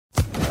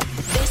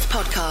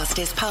podcast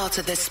is part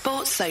of the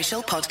Sports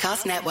Social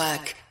Podcast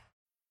Network.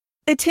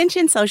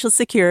 Attention Social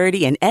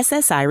Security and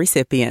SSI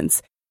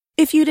recipients.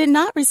 If you did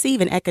not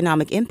receive an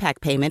economic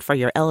impact payment for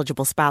your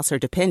eligible spouse or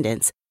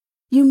dependents,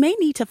 you may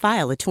need to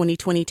file a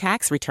 2020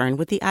 tax return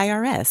with the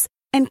IRS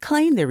and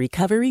claim the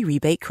recovery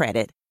rebate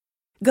credit.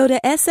 Go to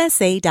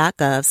ssa.gov/EIP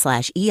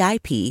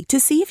to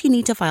see if you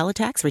need to file a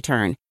tax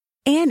return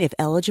and if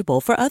eligible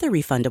for other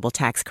refundable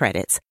tax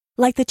credits,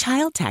 like the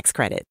child tax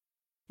credit.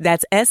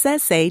 That's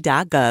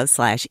ssa.gov/EIP.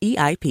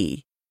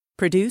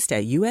 Produced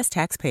at U.S.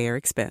 taxpayer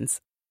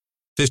expense.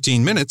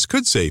 15 minutes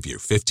could save you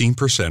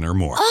 15% or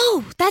more.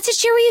 Oh, that's a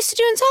cheer we used to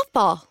do in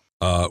softball.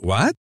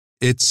 What?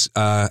 It's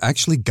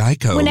actually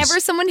Geico's. Whenever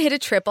someone hit a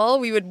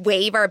triple, we would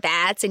wave our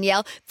bats and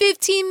yell,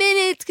 15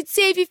 minutes could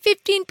save you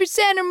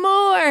 15% or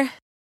more.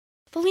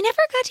 But we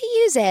never got to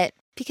use it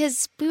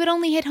because we would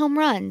only hit home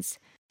runs.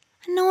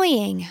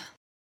 Annoying.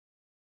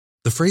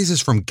 The phrase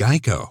is from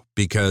Geico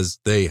because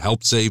they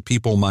help save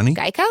people money.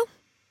 Geico?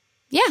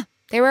 Yeah,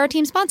 they were our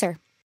team sponsor.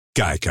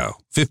 Geico.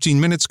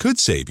 15 minutes could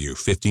save you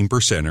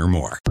 15% or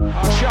more.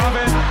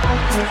 Sharvin,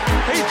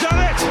 he's done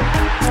it!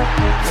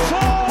 4!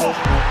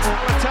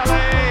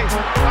 Balotelli,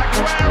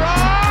 Aguero!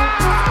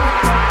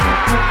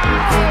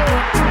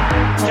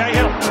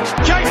 Cahill!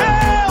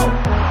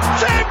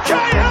 Tim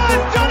Cahill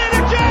has done it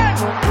again!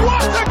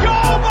 What a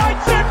goal by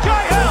Tim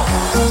Cahill!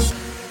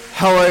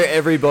 Hello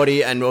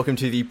everybody and welcome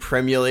to the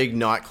Premier League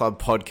Nightclub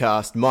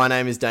podcast. My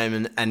name is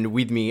Damon and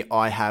with me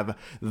I have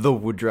the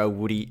Woodrow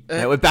Woody.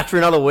 Now, we're back for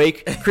another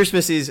week.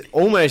 Christmas is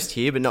almost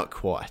here but not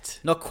quite.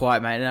 Not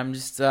quite, mate. And I'm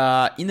just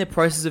in the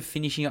process of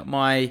finishing up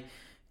my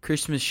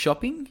Christmas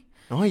shopping.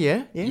 Oh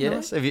yeah?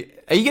 Nice. Are you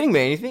getting me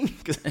anything?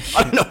 'Cause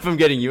I don't know if I'm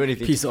getting you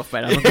anything. Piss off,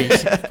 mate. I'm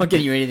not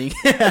getting you anything.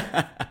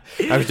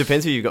 It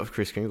depends who you got for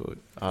Chris Kringle.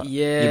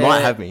 Yeah. You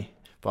might have me.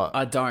 But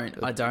I don't.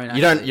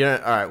 You don't.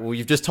 All right. Well,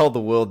 you've just told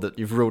the world that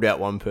you've ruled out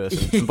one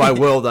person. And by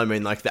world, I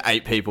mean like the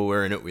 8 people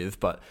we're in it with.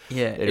 But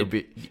yeah,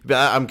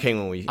 But I'm keen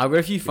when we. I've got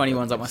a few funny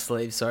ones up my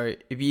sleeve, so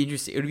it'd be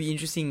interesting. It'd be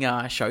interesting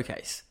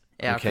showcase.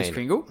 Chris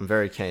Kringle. I'm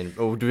very keen.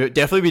 We'll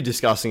definitely be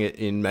discussing it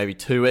in maybe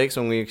 2 weeks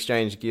when we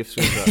exchange gifts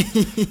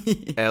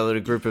with our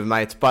little group of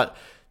mates. But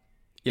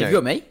you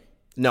got me?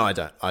 No, I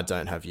don't. I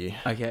don't have you.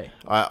 Okay.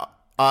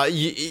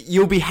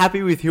 You'll be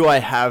happy with who I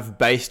have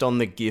based on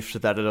the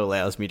gift that it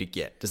allows me to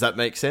get. Does that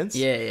make sense?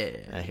 Yeah.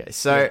 Okay,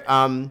 so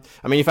I mean,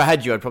 if I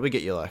had you, I'd probably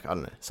get you like, I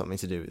don't know, something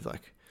to do with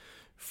like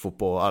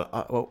football.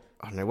 I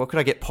don't know, what could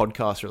I get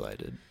podcast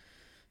related?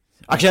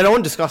 Actually, I don't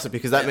want to discuss it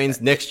because that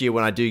means next year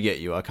when I do get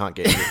you, I can't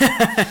get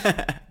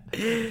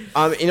you.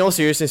 In all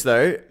seriousness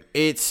though,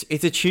 it's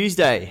a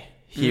Tuesday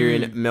here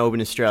in Melbourne,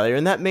 Australia,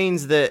 and that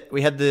means that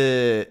we had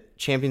the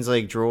Champions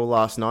League draw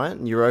last night,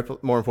 and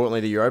more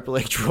importantly, the Europa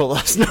League draw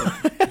last night.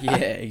 Yeah,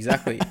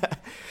 exactly.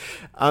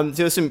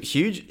 There were some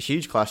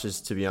huge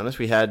clashes, to be honest.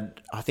 We had,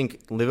 I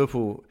think,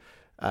 Liverpool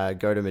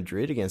go to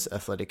Madrid against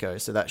Atletico,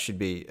 so that should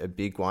be a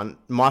big one.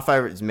 My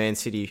favourite is Man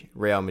City,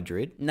 Real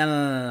Madrid.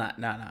 No.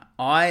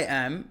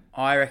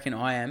 I reckon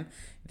I am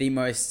the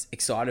most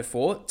excited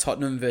for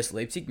Tottenham versus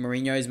Leipzig.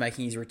 Mourinho is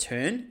making his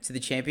return to the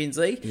Champions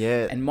League.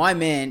 Yeah. And my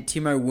man,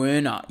 Timo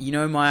Werner,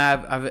 I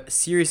have a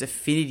serious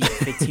affinity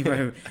for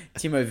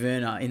Timo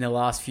Werner in the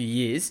last few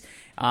years.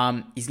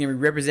 He's going to be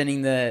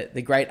representing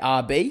the great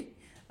RB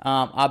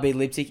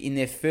Leipzig in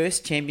their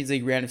first Champions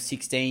League round of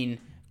 16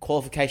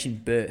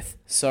 qualification berth.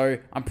 So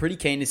I'm pretty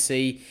keen to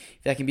see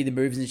if that can be the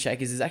movers and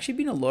shakers. There's actually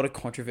been a lot of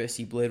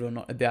controversy, believe it or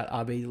not, about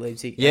RB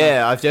Leipzig.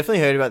 Yeah, I've definitely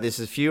heard about this.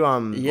 A few,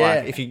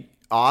 like, if you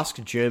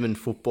ask German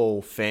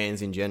football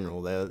fans in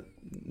general, they're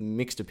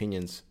mixed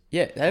opinions.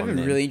 Yeah, they have a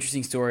really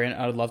interesting story, and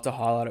I'd love to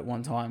highlight it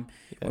one time.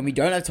 Yeah. When we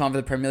don't have time for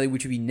the Premier League,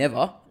 which would be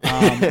never.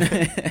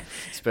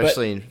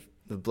 Especially in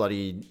the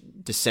bloody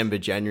December,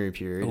 January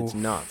period. It's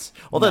nuts.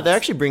 Although they're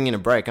actually bringing in a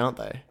break, aren't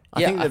they?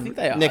 I think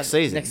they are. Next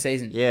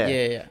season.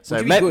 Yeah.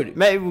 So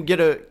maybe we'll get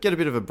a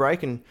bit of a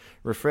break and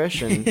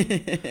refresh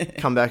and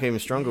come back even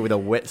stronger with a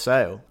wet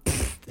sail.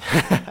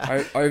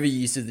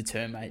 Overuse of the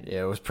term, mate.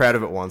 Yeah, I was proud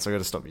of it once. I got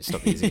to stop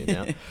using it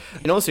now.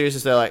 In all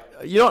seriousness, they're like,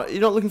 you're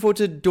not looking forward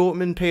to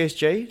Dortmund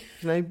PSG?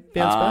 Can they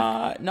bounce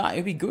back? No,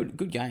 it'll be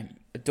good game.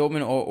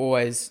 Dortmund are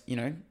always,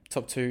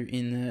 top 2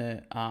 in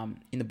the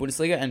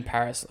Bundesliga, and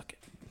Paris,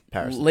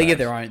 league of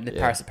their own. The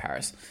Paris of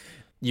Paris.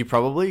 You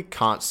probably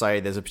can't say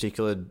there's a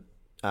particular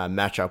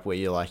matchup where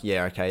you're like,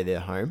 yeah, okay, they're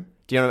home.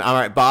 Do you know what I mean?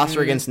 All right, Barca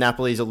against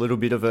Napoli is a little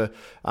bit of a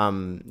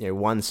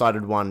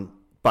one-sided one.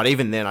 But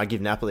even then, I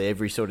give Napoli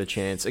every sort of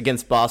chance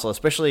against Barcelona,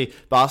 especially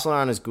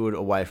Barcelona is good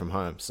away from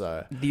home.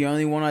 So the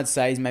only one I'd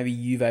say is maybe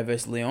Juve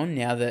versus Lyon.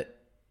 Now that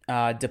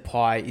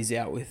Depay is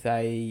out with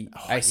a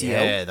ACL,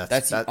 yeah,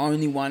 that's the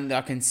only one that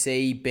I can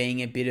see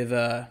being a bit of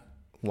a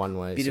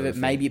one-way,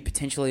 maybe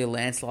potentially a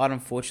landslide.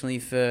 Unfortunately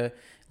for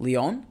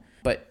Lyon.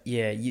 But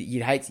yeah,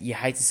 you hate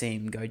to see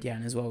him go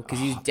down as well because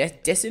he's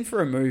destined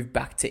for a move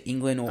back to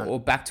England or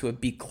back to a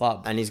big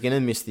club. And he's going to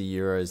miss the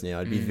Euros now.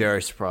 I'd be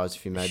very surprised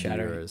if he made the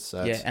Euros.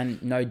 So yeah,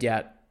 and no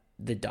doubt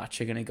the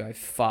Dutch are going to go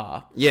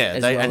far. Yeah,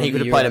 and he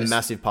could have played a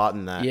massive part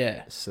in that.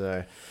 Yeah.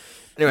 So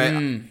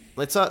Anyway,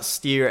 let's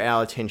steer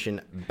our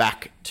attention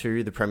back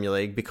to the Premier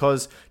League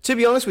because, to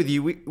be honest with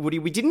you, Woody,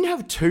 we didn't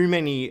have too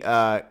many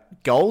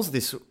goals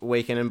this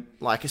weekend, and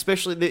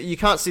especially you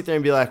can't sit there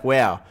and be like,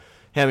 "Wow,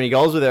 how many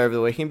goals were there over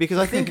the weekend?" Because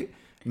I think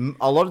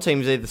a lot of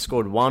teams either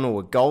scored one or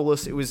were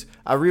goalless. It was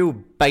a real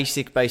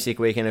basic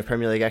weekend of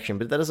Premier League action,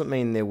 but that doesn't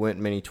mean there weren't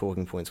many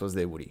talking points, was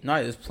there, Woody?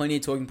 No, there's plenty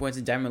of talking points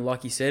in Damon.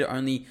 Like you said,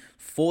 only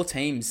 4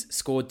 teams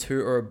scored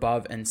 2 or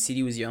above, and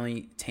City was the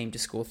only team to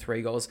score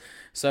 3 goals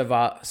so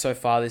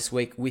far this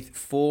week with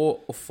 4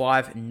 or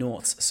 5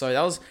 noughts. So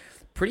that was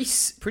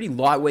pretty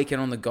light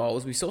weekend on the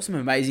goals. We saw some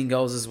amazing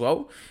goals as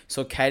well.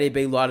 Saw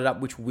KDB light it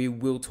up, which we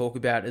will talk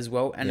about as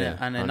well, and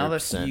another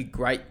 100%. few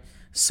great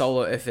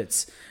solo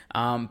efforts.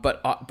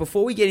 But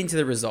before we get into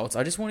the results,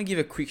 I just want to give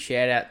a quick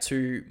shout out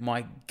to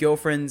my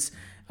girlfriend's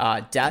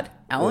dad,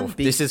 Alan.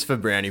 This is for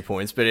brownie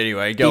points, but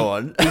anyway, go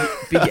on.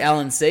 Big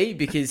Alan C,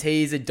 because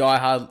he's a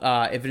diehard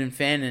Everton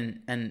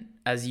fan, and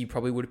as you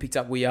probably would have picked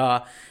up, we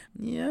are,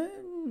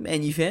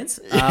 Man U fans.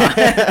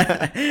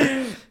 But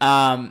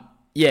I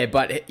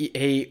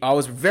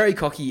was very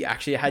cocky.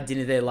 Actually, I had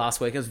dinner there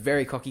last week. I was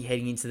very cocky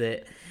heading into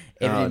the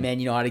Everton Man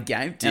United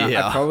game. And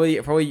I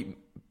probably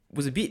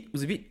was a bit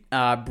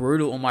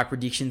brutal on my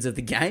predictions of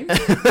the game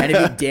and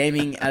a bit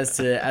damning as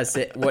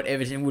to what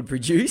Everton would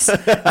produce.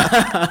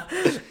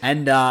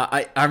 And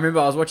I remember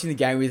I was watching the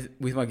game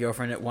with my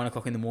girlfriend at 1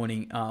 o'clock in the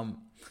morning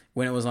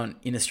when it was on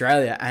in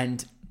Australia,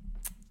 and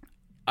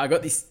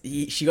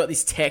she got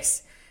this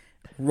text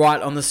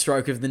right on the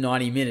stroke of the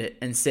 90-minute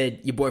and said,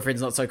 "Your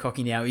boyfriend's not so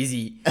cocky now, is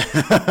he?"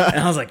 And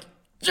I was like,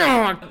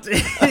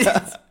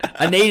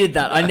 I needed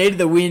that. I needed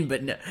the win,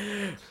 but no,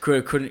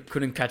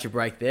 couldn't catch a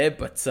break there.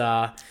 But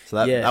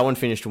that one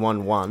finished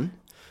 1-1.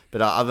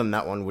 But other than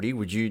that one, Woody,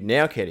 would you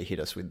now care to hit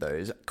us with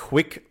those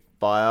quick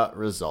fire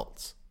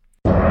results?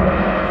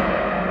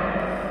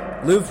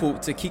 Liverpool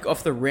to kick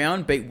off the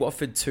round beat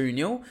Watford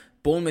 2-0.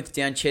 Bournemouth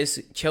down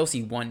Chelsea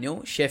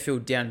 1-0.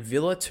 Sheffield down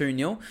Villa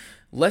 2-0.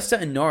 Leicester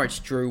and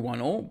Norwich drew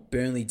 1-1.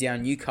 Burnley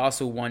down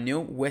Newcastle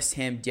 1-0. West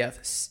Ham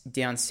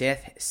down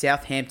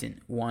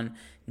Southampton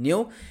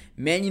 1-0.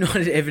 Man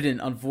United Everton,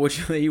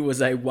 unfortunately,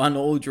 was a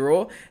 1-1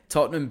 draw.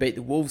 Tottenham beat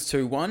the Wolves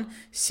 2-1.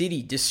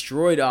 City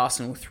destroyed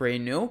Arsenal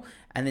 3-0.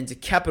 And then to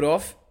cap it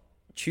off,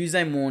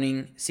 Tuesday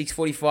morning,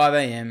 6:45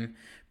 a.m,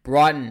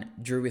 Brighton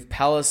drew with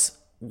Palace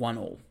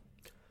 1-1.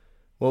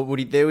 Well,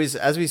 Woody, there was,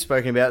 as we've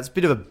spoken about, it's a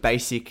bit of a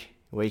basic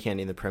weekend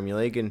in the Premier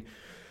League. And,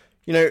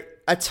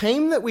 a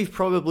team that we've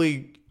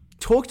probably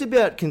talked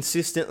about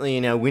consistently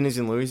in our winners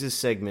and losers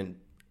segment,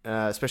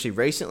 especially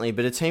recently,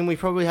 but a team we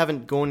probably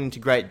haven't gone into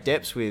great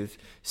depths with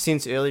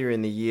since earlier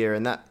in the year,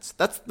 and that's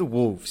the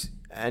Wolves.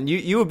 And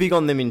you were big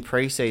on them in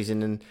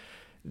pre-season, and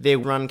their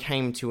run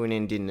came to an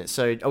end, didn't it?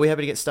 So are we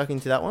happy to get stuck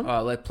into that one?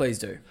 All right, please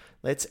do.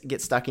 Let's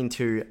get stuck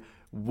into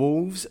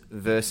Wolves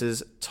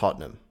versus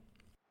Tottenham.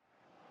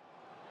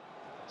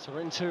 So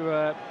we're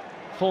into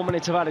 4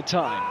 minutes of added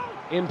time.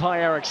 In by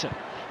Eriksson.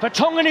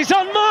 Vertonghen is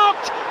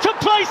unmarked to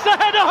place the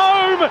header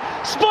home.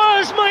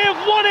 Spurs may have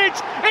won it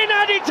in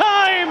added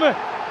time.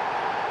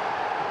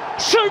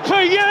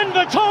 Super Jan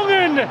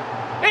Vertonghen.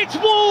 It's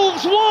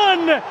Wolves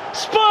 1,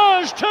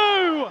 Spurs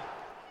 2.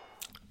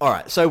 All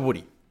right, so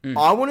Woody,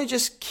 I want to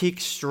just kick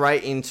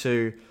straight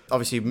into,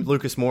 obviously,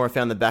 Lucas Moura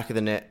found the back of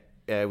the net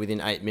within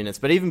 8 minutes.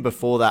 But even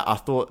before that, I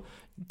thought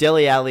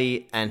Dele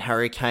Alli and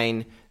Harry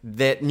Kane,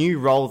 that new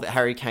role that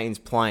Harry Kane's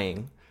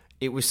playing,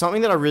 it was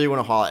something that I really want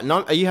to highlight. And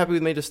are you happy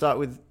with me to start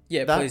with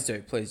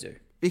that? Please do.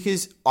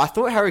 Because I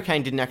thought Harry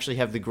Kane didn't actually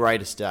have the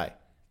greatest day,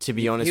 to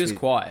be honest. He was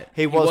quiet.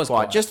 He was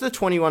quiet. Just the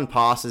 21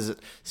 passes at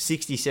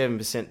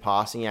 67%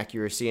 passing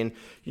accuracy. And,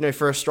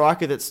 for a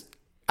striker that's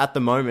at the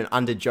moment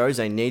under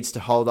Jose needs to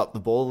hold up the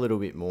ball a little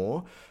bit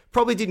more,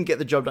 probably didn't get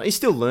the job done. He's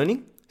still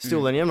learning.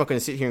 I'm not going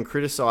to sit here and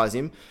criticise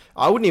him.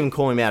 I wouldn't even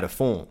call him out of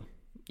form.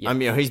 Yep. I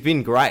mean, he's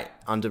been great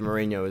under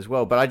Mourinho as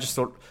well. But I just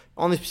thought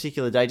on this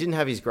particular day, didn't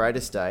have his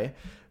greatest day.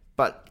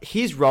 But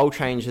his role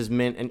change has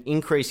meant an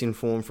increase in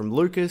form from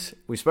Lucas.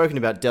 We've spoken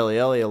about Dele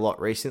Alli a lot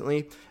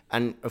recently.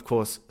 And, of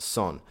course,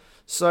 Son.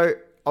 So,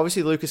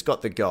 obviously, Lucas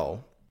got the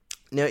goal.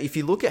 Now, if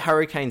you look at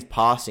Harry Kane's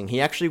passing,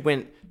 he actually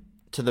went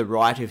to the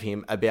right of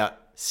him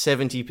about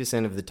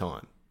 70% of the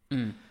time.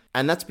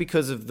 And that's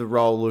because of the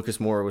role Lucas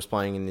Moura was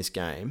playing in this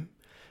game.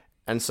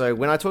 And so,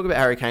 when I talk about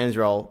Harry Kane's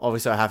role,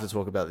 obviously, I have to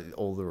talk about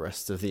all the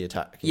rest of the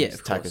attackers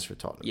for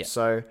Tottenham. Yeah.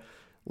 So,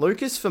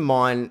 Lucas, for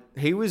mine,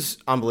 he was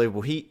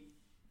unbelievable.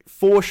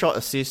 4-shot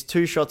assist,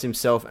 2 shots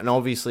himself, and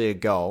obviously a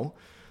goal.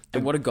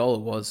 And what a goal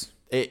it was.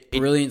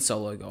 Brilliant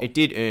solo goal. It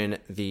did earn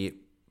the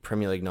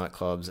Premier League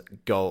Nightclub's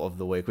Goal of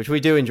the Week, which we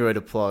do enjoy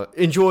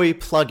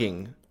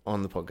plugging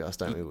on the podcast,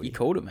 don't we, Woody? You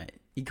called it, mate.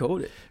 You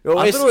called it. Well,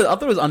 I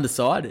thought it was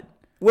undecided.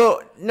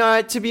 Well,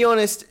 no, to be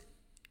honest,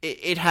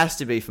 it has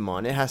to be for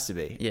mine. It has to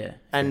be. Yeah.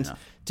 And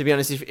to be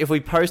honest, if we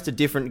post a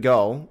different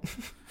goal...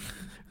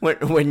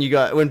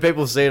 When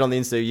people see it on the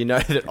Insta, you know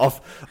that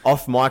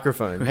off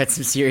microphone. We had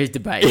some serious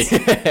debates.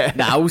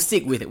 We'll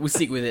stick with it.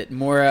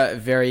 Moura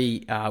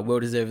very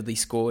well-deservedly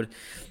scored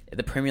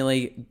the Premier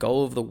League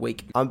Goal of the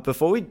Week.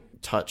 Before we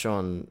touch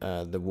on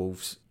the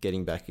Wolves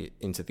getting back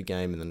into the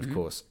game and then, of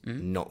course,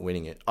 not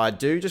winning it. I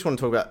do just want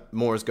to talk about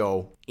Mora's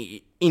goal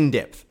in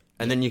depth,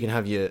 and then you can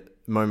have your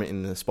moment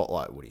in the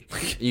spotlight, Woody.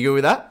 You good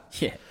with that?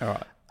 Yeah, all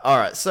right. All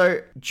right,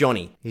 so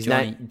Johnny. His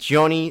name,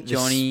 Johnny,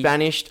 the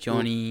Spanish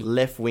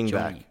left wing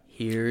back.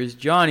 Here's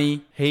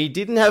Johnny. He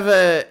didn't have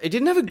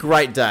a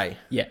great day.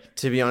 Yeah.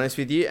 To be honest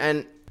with you,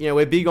 and you know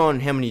we're big on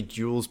how many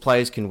duels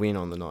players can win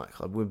on the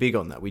nightclub. We're big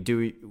on that. We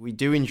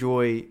do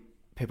enjoy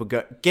people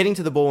getting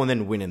to the ball and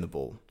then winning the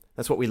ball.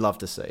 That's what we love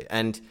to see.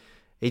 And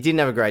he didn't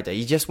have a great day.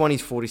 He just won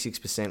his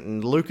 46%,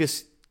 and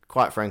Lucas,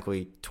 quite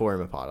frankly, tore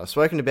him apart. I've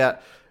spoken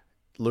about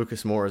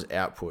Lucas Moura's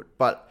output,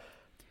 but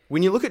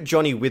when you look at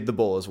Johnny with the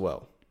ball as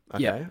well,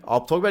 okay,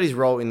 I'll talk about his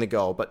role in the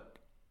goal, but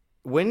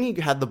when he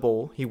had the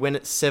ball, he went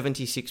at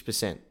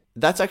 76%.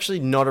 That's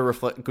actually not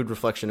a good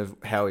reflection of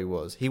how he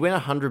was. He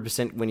went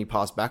 100% when he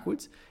passed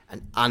backwards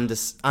and under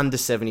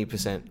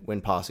 70%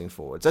 when passing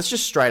forwards. That's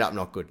just straight up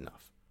not good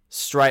enough.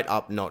 Straight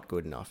up not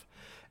good enough.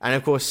 And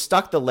of course,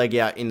 stuck the leg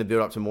out in the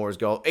build-up to Moura's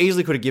goal.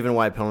 Easily could have given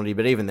away a penalty,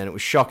 but even then it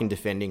was shocking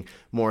defending.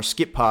 Moura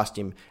skipped past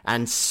him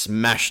and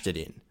smashed it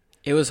in.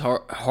 It was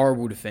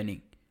horrible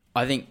defending.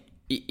 I think,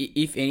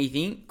 if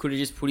anything, could have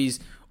just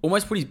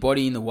almost put his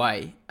body in the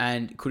way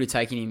and could have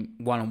taken him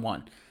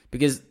one-on-one.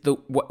 Because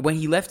when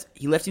he left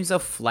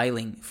himself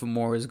flailing for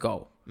Moura's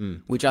goal,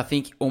 which I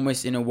think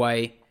almost in a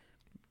way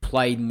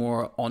played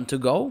Moura onto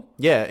goal.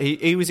 Yeah,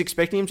 he was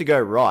expecting him to go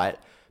right,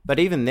 but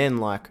even then,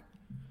 like...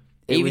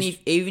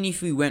 Even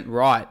if we went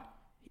right,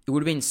 it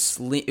would have been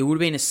slim. It would have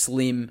been a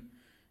slim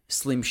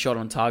shot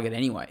on target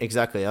anyway.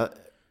 Exactly.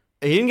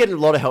 He didn't get a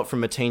lot of help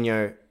from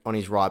Matinho on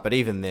his right, but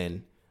even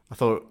then, I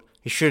thought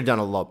he should have done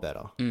a lot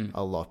better.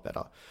 A lot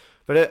better.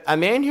 But a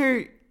man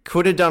who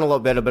could have done a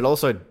lot better, but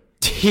also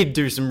did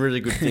do some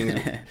really good things,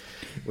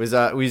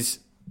 was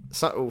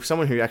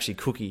someone who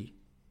actually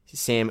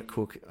Sam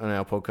Cook on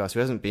our podcast, who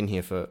hasn't been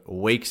here for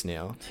weeks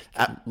now.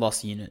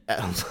 Lost unit.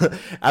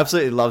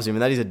 Absolutely loves him,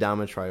 and that is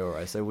Adama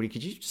Traore. So, Woody,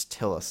 could you just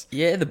tell us?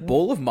 Yeah, the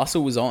ball of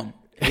muscle was on.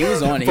 He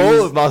was on.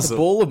 Ball of muscle. The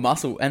ball of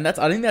muscle. And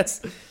I think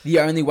that's the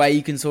only way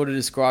you can sort of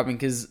describe him,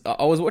 because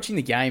I was watching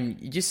the game,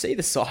 you just see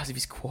the size of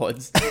his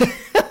quads.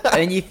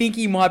 And you think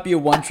he might be a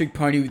one-trick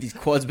pony with his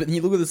quads, but then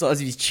you look at the size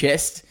of his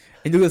chest,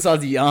 and you look at the size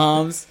of his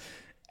arms,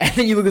 and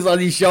then you look at the size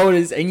of his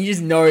shoulders, and you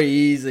just know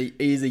he is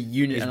a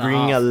unit. He's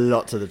bringing a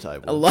lot to the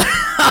table. A lot.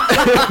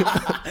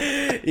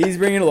 He's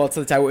bringing a lot to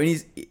the table,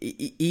 and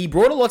he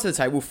brought a lot to the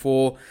table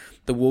for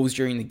the Wolves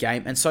during the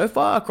game, and so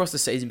far across the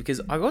season,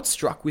 because I got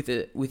struck with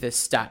a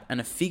stat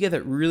and a figure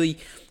that really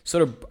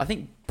sort of, I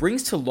think,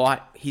 brings to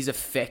light his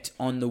effect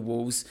on the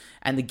Wolves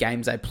and the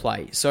games they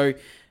play. So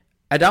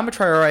Adama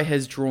Traore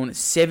has drawn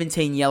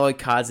 17 yellow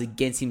cards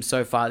against him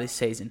so far this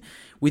season.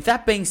 With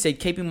that being said,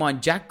 keep in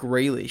mind, Jack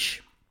Grealish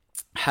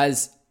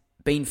has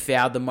been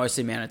fouled the most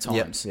amount of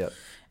times. Yep.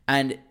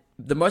 And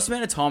the most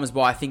amount of times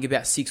by, I think,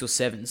 about 6 or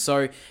 7.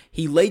 So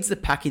he leads the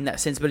pack in that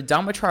sense. But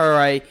Adama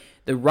Traore,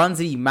 the runs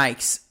that he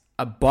makes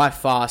are by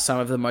far some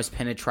of the most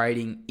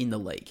penetrating in the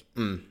league.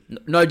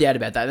 No doubt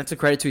about that. That's a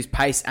credit to his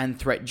pace and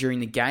threat during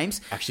the games.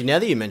 Actually, now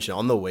that you mention it,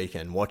 on the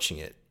weekend, watching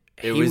it,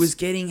 he was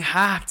getting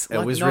hacked. It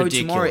was ridiculous.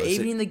 Tomorrow.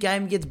 Even in the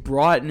game against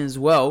Brighton as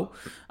well,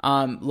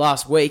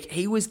 last week,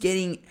 he was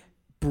getting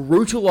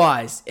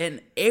brutalised.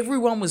 And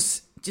everyone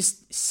was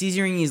just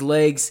scissoring his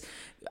legs,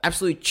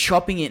 absolutely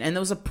chopping it. And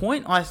there was a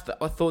point I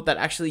thought that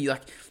actually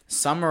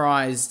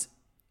summarised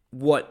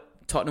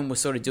what Tottenham was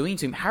sort of doing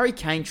to him. Harry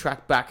Kane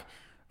tracked back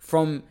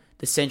from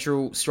the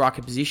central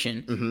striker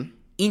position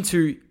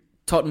into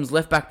Tottenham's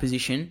left-back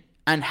position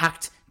and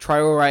hacked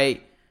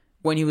Traore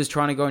when he was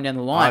trying to go down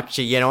the line.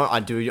 Actually, you know what?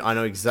 I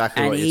know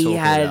exactly what you're talking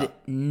about. And he had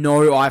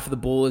no eye for the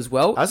ball as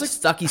well. That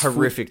was a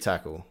horrific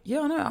tackle.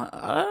 Yeah, I know.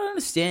 I don't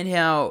understand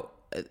how...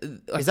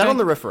 Is that on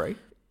the referee?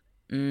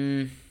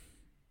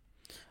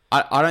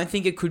 I don't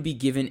think it could be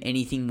given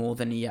anything more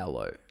than a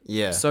yellow.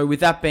 Yeah. So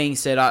with that being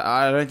said,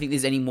 I don't think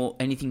there's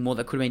anything more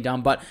that could have been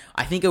done. But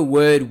I think a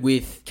word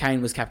with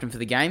Kane was captain for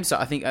the game. So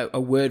I think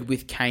a word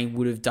with Kane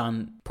would have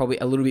done probably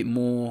a little bit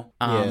more.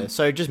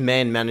 So just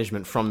man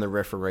management from the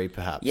referee,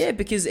 perhaps. Yeah,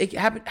 because it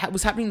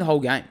was happening the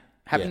whole game.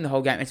 The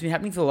whole game. It's been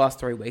happening for the last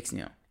 3 weeks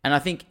now. And I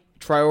think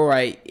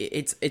Traore,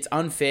 it's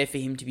unfair for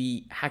him to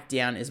be hacked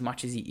down as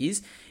much as he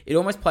is. It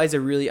almost plays a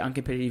really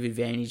uncompetitive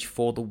advantage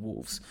for the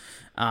Wolves.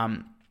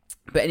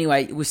 But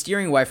anyway, we're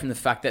steering away from the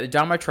fact that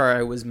Adama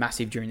Traore was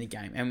massive during the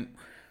game, and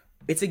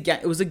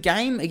it was a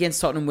game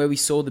against Tottenham where we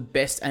saw the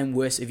best and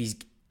worst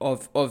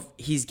of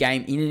his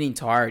game in an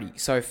entirety.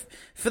 So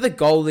for the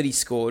goal that he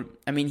scored,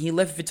 I mean, he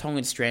left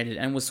Vertonghen stranded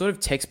and was sort of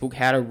textbook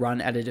how to run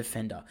at a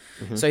defender.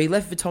 So he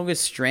left Vertonghen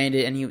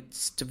stranded, and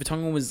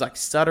Vertonghen was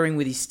stuttering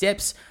with his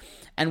steps.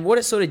 And what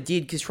it sort of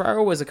did, because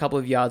Traore was a couple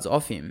of yards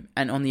off him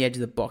and on the edge of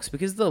the box,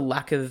 because of the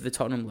lack of the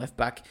Tottenham left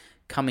back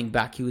coming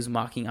back, he was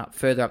marking up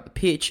further up the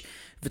pitch.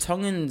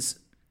 Vertonghen's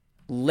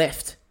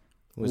left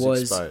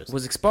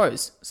was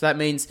exposed. So that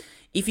means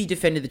if he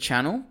defended the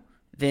channel,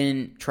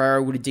 then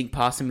Traore would have dinked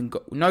past him and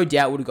no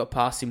doubt would have got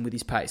past him with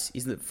his pace.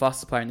 He's the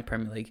fastest player in the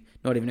Premier League,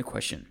 not even a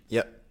question.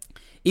 Yep.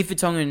 If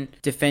Vertonghen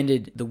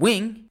defended the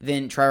wing,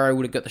 then Traore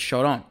would have got the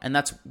shot on. And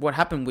that's what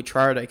happened with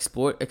Traore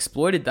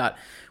exploited that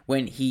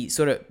when he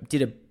sort of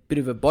did a bit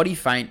of a body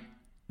feint.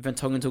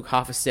 Vertonghen took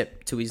half a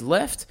step to his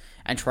left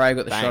and Traore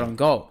got the shot on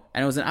goal.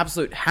 And it was an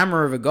absolute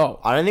hammer of a goal.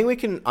 I don't think we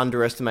can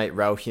underestimate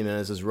Raul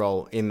Jimenez's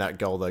role in that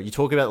goal, though. You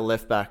talk about the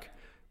left back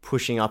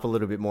pushing up a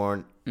little bit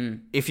more.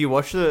 And if you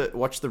watch the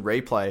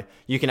replay,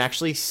 you can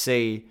actually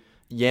see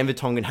Jan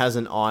Vertonghen has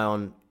an eye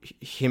on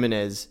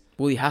Jimenez.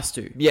 Well, he has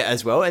to. Yeah,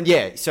 as well. And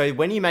yeah, so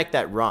when you make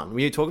that run,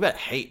 we talk about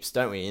heaps,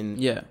 don't we,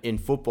 in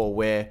football,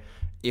 where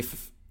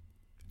if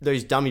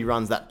those dummy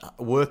runs that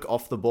work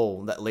off the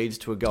ball that leads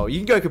to a goal, you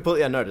can go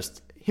completely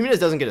unnoticed. Jimenez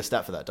doesn't get a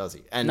stat for that, does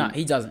he? No,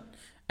 he doesn't.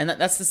 And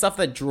that's the stuff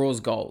that draws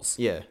goals.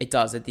 Yeah. It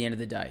does at the end of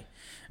the day.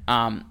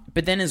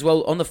 But then as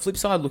well, on the flip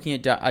side, looking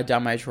at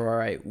Adama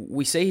Traore,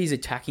 we see his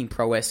attacking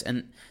prowess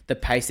and the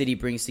pace that he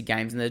brings to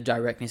games and the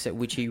directness at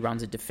which he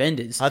runs at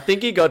defenders. I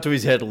think he got to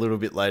his head a little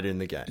bit later in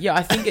the game. Yeah,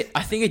 I think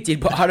it did,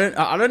 but I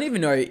don't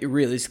even know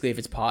realistically if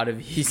it's part of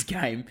his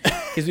game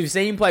because we've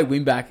seen him play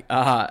wingback.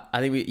 I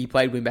think he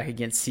played wingback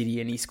against City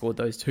and he scored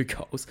those 2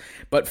 goals.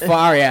 But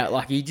far out,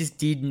 like he just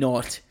did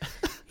not.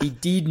 He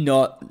did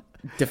not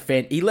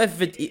defend. He left.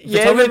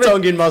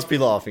 Vertonghen must be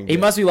laughing. He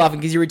must be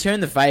laughing because he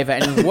returned the favour,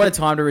 and what a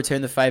time to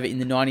return the favour in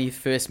the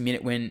 91st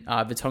minute when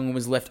Vertonghen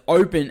was left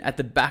open at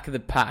the back of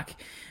the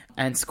pack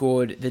and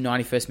scored the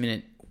 91st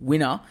minute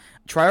winner.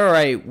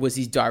 Traore was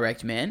his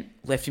direct man,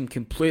 left him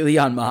completely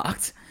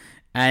unmarked,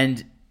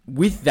 and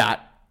with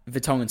that,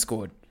 Vertonghen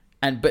scored.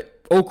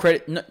 But all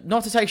credit,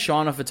 not to take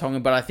shine off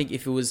Vertonghen, but I think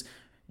if it was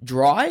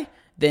dry,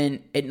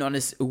 then it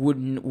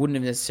wouldn't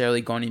have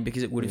necessarily gone in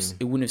because it wouldn't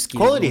have skidded.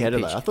 Quality header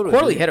though. I thought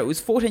quality header. It was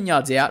 14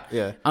 yards out.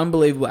 Yeah.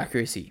 Unbelievable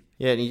accuracy.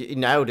 Yeah, and he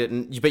nailed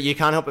it. But you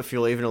can't help but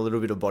feel even a little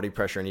bit of body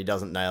pressure, and he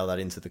doesn't nail that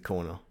into the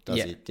corner,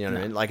 does he? Do you know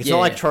what I mean? Like it's not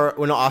like Traore,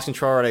 we're not asking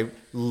Traore to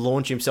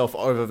launch himself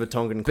over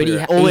Vertonghen and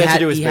clear it. All he had to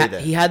do was be there.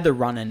 He had the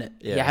run in it.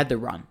 Yeah. He had the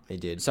run. He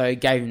did. So it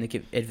gave him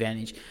the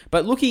advantage.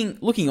 But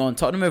looking on,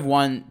 Tottenham have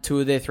won 2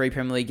 of their 3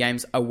 Premier League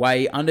games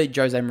away under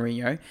Jose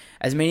Mourinho,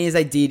 as many as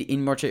they did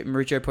in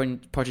Mauricio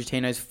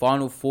Pochettino's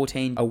final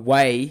 14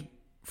 away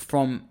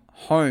from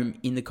home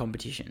in the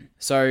competition.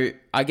 So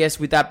I guess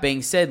with that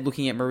being said,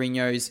 looking at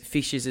Mourinho's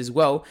fixtures as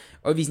well,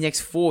 of his next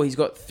 4, he's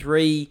got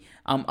 3,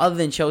 other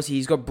than Chelsea,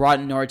 he's got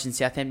Brighton, Norwich and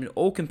Southampton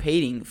all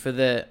competing for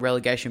the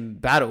relegation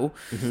battle.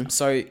 Mm-hmm.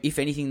 So if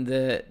anything,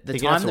 the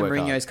time that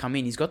Mourinho's come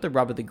in, he's got the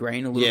rub of the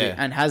green a little bit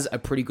and has a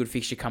pretty good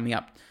fixture coming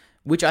up,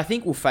 which I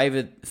think will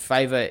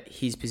favour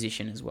his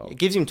position as well. It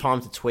gives him time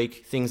to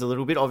tweak things a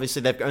little bit.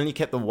 Obviously, they've only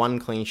kept the 1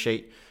 clean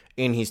sheet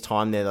in his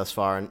time there thus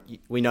far, and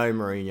we know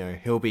Mourinho,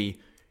 he'll be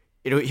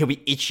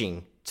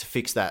itching to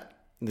fix that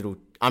little.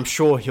 I'm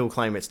sure he'll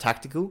claim it's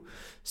tactical,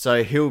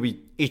 so he'll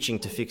be itching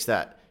to fix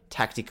that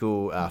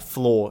tactical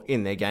flaw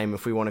in their game,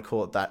 if we want to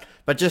call it that.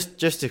 But just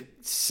to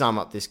sum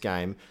up this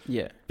game,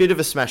 bit of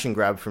a smash and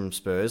grab from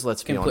Spurs.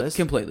 Let's be honest,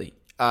 completely.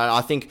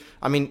 I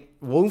mean,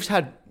 Wolves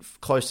had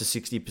close to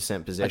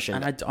 60% possession,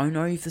 and I don't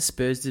know if the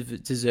Spurs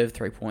deserve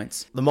 3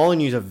 points. The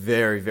Molineux's a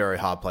very, very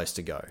hard place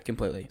to go.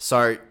 Completely.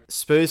 So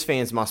Spurs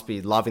fans must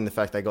be loving the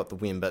fact they got the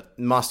win, but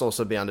must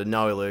also be under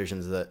no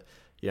illusions that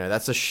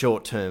that's a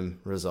short-term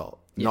result,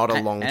 not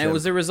a long-term. And it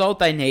was the result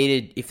they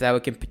needed if they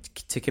were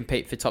to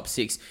compete for top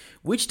 6.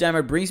 Which,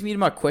 Damo, brings me to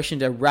my question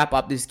to wrap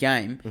up this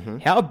game. Mm-hmm.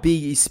 How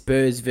big is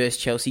Spurs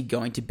versus Chelsea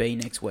going to be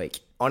next week?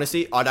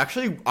 Honestly,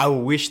 I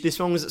wish this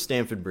one was at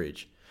Stamford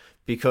Bridge,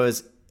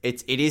 because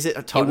it is at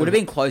Tottenham. It would have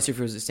been closer if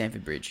it was at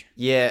Stamford Bridge.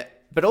 Yeah,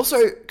 but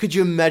also, could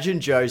you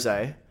imagine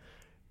Jose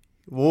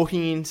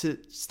walking into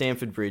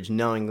Stamford Bridge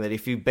knowing that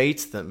if he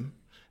beats them,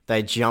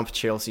 they jump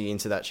Chelsea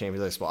into that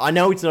Champions League spot? I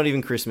know it's not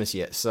even Christmas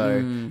yet,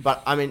 so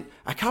but I mean,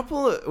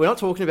 we're not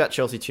talking about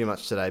Chelsea too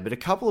much today, but a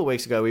couple of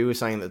weeks ago we were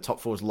saying that the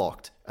top 4 was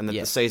locked and that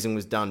the season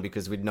was done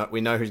because we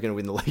know who's going to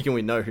win the league and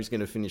we know who's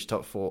going to finish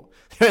top 4.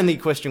 The only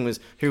question was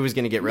who was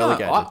going to get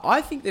relegated.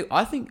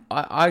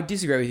 I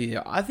disagree with you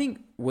there. I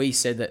think we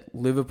said that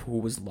Liverpool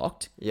was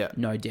locked,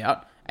 no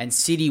doubt, and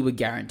City were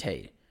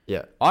guaranteed.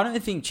 Yeah, I don't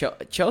think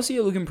Chelsea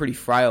are looking pretty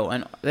frail,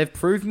 and they've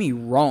proved me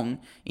wrong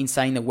in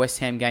saying the West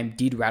Ham game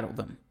did rattle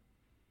them.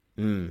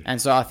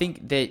 And so I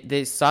think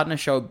they're starting to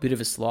show a bit of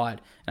a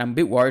slide. And I'm a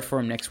bit worried for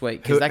them next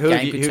week because that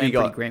game could turn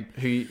pretty grim.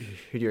 Who do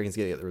you reckon's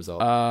going to get the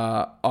result?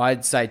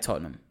 I'd say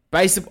Tottenham.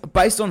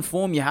 Based on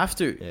form, you have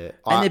to. Yeah.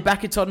 And they're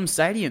back at Tottenham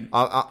Stadium.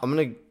 I'm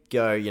going to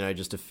go,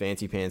 just a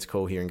fancy pants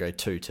call here and go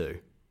 2-2.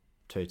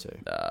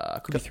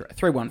 2-2. Could be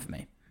 3-1 for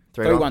me.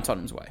 3-1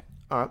 Tottenham's way.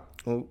 All right.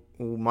 Well,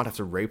 we might have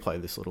to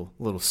replay this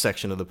little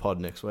section of the pod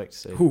next week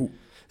to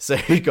see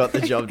who got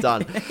the job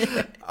done.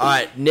 All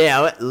right.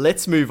 Now,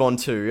 let's move on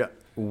to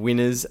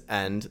winners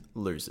and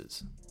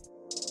losers.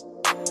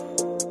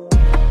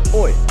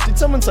 Oi, did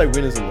someone say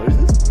winners and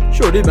losers?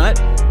 Sure did, mate.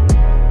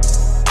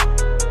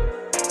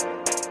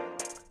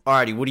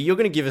 Alrighty, Woody, you're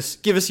going to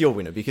give us your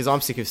winner because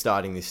I'm sick of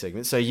starting this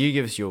segment. So you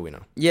give us your winner.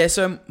 Yeah,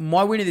 so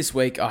my winner this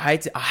week, I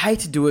hate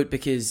to do it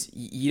because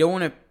you don't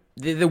want to.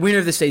 The winner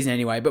of the season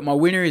anyway, but my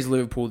winner is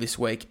Liverpool this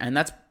week, and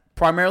that's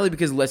primarily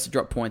because Leicester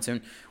dropped points.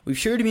 And we've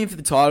shooed him in for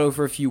the title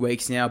for a few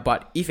weeks now.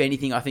 But if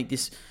anything, I think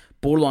this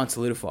borderline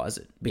solidifies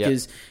it.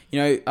 Because,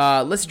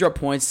 Leicester dropped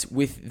points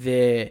with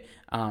their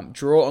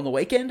draw on the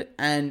weekend.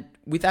 And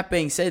with that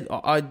being said,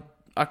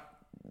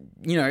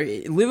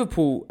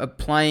 Liverpool are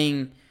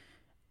playing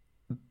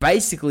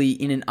basically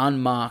in an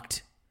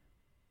unmarked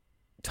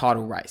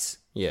title race.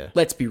 Yeah.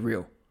 Let's be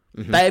real.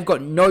 Mm-hmm. They have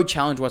got no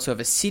challenge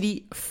whatsoever.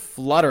 City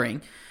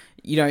fluttering.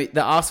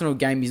 The Arsenal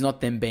game is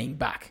not them being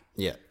back.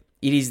 Yeah.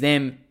 It is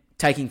them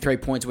taking 3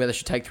 points where they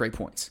should take 3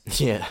 points.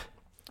 Yeah.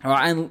 All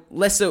right, and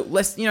Leicester,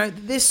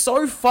 they're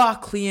so far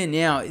clear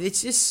now.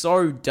 It's just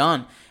so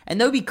done. And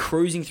they'll be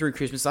cruising through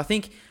Christmas. I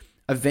think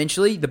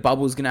eventually the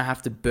bubble is going to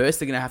have to burst.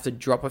 They're going to have to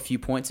drop a few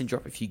points and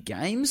drop a few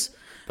games.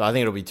 But I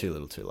think it'll be too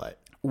little too late.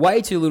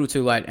 Way too little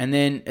too late. And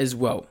then as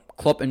well,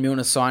 Klopp and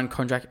Milner signed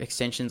contract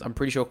extensions. I'm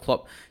pretty sure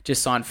Klopp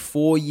just signed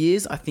 4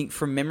 years, I think,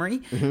 from memory.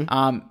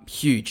 Mm-hmm.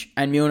 Huge.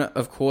 And Milner,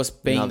 of course,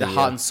 being the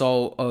heart and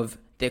soul of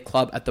their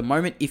club at the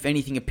moment, if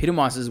anything,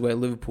 epitomises where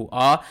Liverpool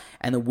are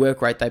and the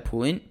work rate they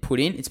put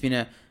in. It's been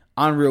an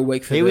unreal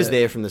week for He was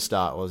there from the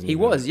start, wasn't he? He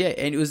was, yeah.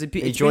 And it was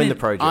he joined the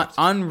project.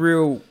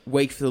 Unreal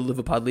week for the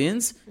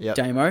Liverpudlians. Yep.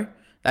 Damo,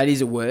 that is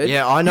a word.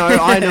 Yeah, I know.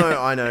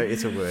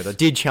 It's a word. I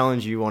did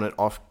challenge you on it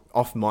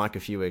off mic a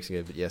few weeks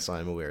ago, but yes, I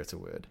am aware it's a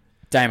word.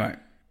 Damo,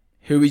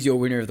 who is your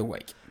winner of the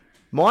week?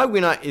 My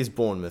winner is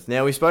Bournemouth.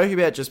 Now, we spoke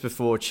about just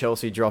before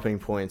Chelsea dropping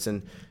points,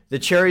 and the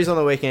Cherries on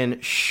the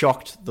weekend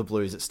shocked the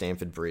Blues at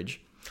Stamford Bridge.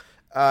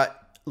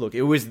 Look,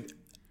 it was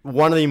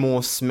one of the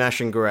more smash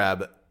and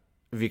grab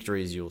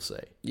victories you'll see.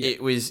 Yeah.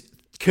 It was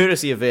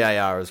courtesy of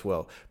VAR as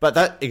well. But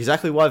that's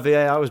exactly why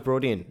VAR was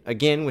brought in.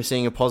 Again, we're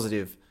seeing a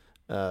positive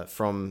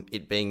from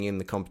it being in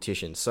the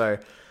competition. So,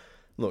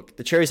 look,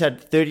 the Cherries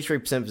had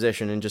 33%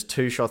 possession and just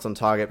 2 shots on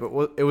target,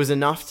 but it was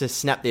enough to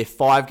snap their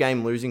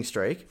 5-game losing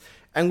streak.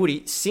 And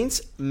Woody,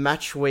 since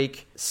match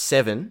week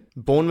 7,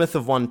 Bournemouth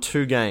have won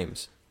 2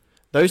 games.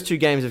 Those 2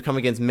 games have come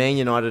against Man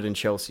United and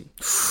Chelsea.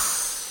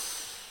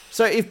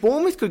 So if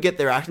Bournemouth could get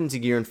their act into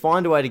gear and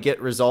find a way to get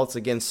results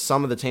against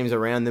some of the teams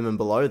around them and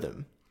below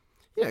them,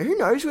 who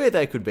knows where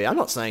they could be? I'm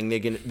not saying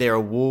they're a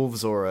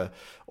Wolves or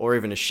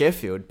even a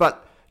Sheffield,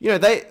 but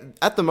they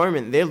at the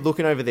moment they're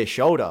looking over their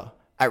shoulder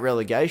at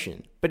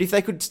relegation. But if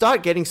they could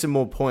start getting some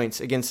more points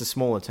against the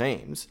smaller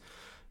teams,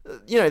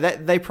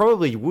 they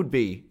probably would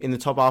be in the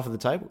top half of the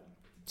table.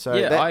 So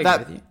I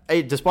agree with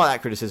you. Despite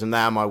that criticism, they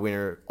are my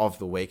winner of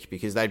the week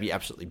because they'd be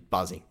absolutely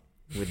buzzing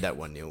with that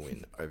 1-0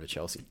 win over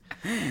Chelsea.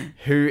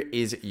 Who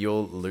is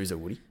your loser,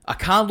 Woody? I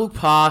can't look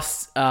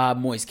past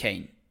Moise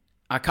Kean.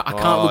 I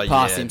can't look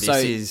past him.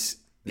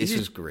 This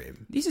is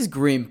grim. This is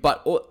grim,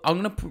 but I'm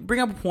going to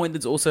bring up a point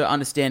that's also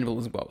understandable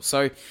as well.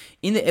 So,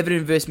 in the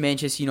Everton versus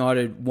Manchester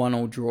United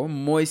 1-1 draw,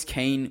 Moise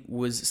Kean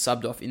was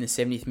subbed off in the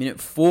 70th minute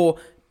for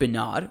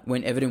Bernard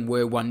when Everton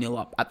were 1-0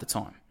 up at the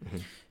time. Mm-hmm.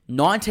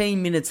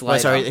 19 minutes later...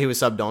 sorry, he was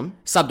subbed on?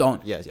 Subbed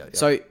on. Yeah.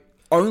 So,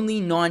 only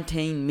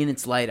 19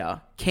 minutes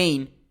later,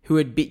 Kean, who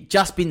had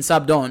just been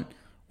subbed on,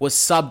 was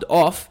subbed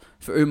off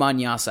for Oumar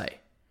Niasse.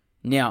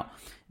 Now,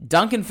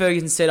 Duncan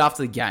Ferguson said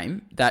after the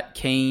game that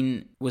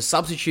Kean was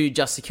substituted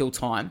just to kill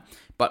time.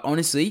 But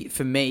honestly,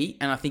 for me,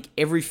 and I think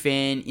every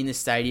fan in the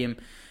stadium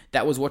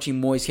that was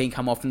watching Moise Kean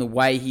come off and the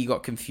way he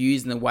got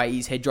confused and the way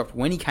his head dropped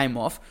when he came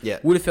off,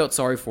 would have felt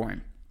sorry for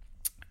him.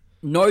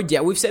 No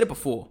doubt, we've said it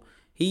before.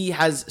 He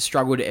has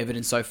struggled at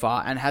Everton so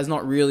far and has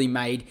not really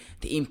made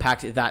the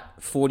impact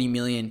that £40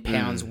 million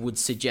would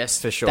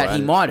suggest for sure. That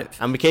he might have.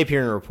 And we keep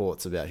hearing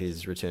reports about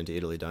his return to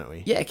Italy, don't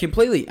we? Yeah,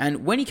 completely.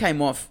 And when he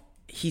came off,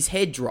 his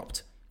head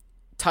dropped.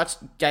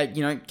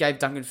 Gave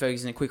Duncan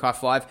Ferguson a quick high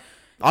five.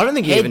 I don't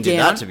think he even did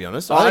that, to be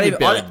honest. I think he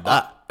barely did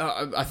that.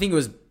 I think it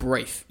was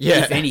brief,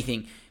 if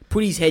anything.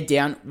 Put his head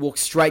down, walked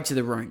straight to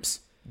the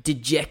rooms.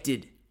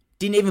 Dejected.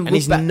 Didn't even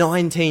look back. And he's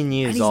 19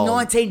 years old.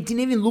 And he's 19.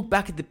 Didn't even look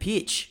back at the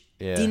pitch.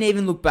 Yeah. Didn't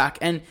even look back.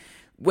 And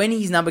when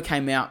his number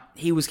came out,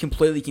 he was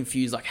completely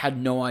confused,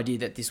 had no idea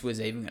that this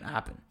was even going to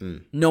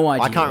happen. No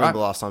idea. I can't remember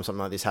the last time something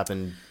like this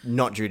happened,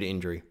 not due to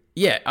injury.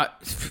 Yeah, I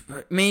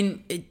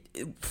mean,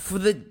 for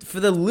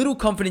the little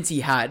confidence he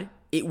had,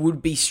 it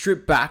would be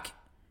stripped back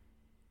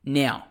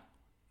now.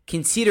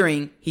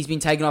 Considering he's been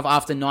taken off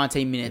after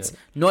 19 minutes,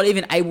 not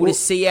even able to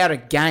see out a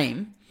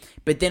game.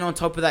 But then on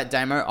top of that,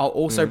 Damo, I'll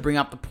also bring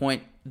up the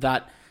point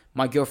that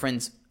my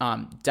girlfriend's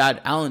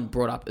dad, Alan,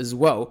 brought up as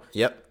well.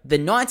 Yep. The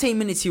 19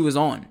 minutes he was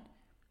on,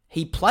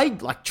 he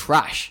played like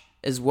trash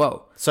as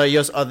well. So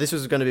this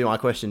was going to be my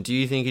question. Do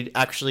you think he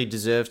actually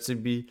deserves to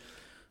be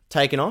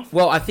taken off?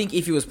 Well, I think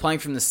if he was playing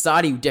from the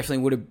start, he definitely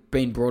would have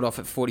been brought off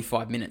at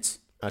 45 minutes.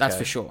 Okay. That's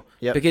for sure.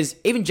 Yep. Because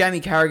even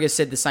Jamie Carragher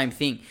said the same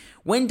thing.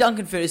 When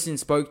Duncan Ferguson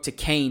spoke to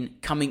Kean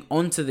coming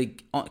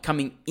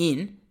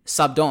in,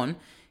 subbed on,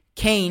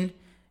 Kean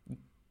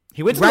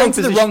ran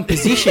to the wrong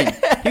position.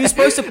 He was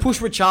supposed to push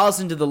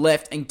Richarlison to the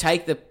left and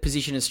take the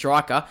position as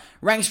striker.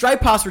 Rang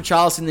straight past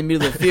Richarlison in the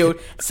middle of the field,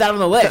 sat on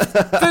the left.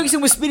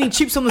 Ferguson was spinning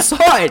chips on the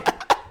side.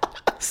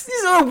 This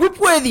is not a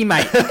Whipworthy,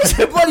 mate. This is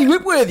a bloody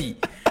Whipworthy.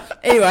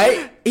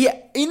 Anyway,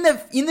 in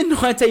the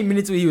 19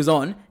 minutes where he was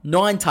on,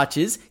 9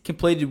 touches,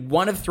 completed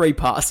 1 of 3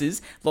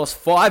 passes, lost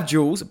 5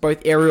 duels,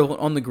 both aerial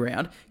and on the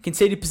ground,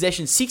 conceded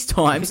possession 6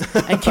 times,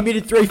 and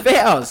committed 3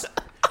 fouls.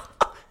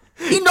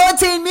 In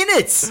 19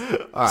 minutes!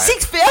 Right.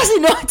 6 fouls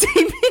in 19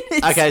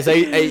 minutes! Okay, so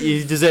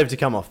you deserve to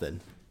come off then.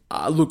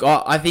 Look,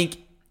 I think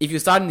if you're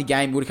starting the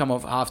game, he would have come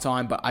off at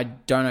half-time, but I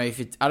don't know if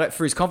it's...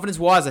 for his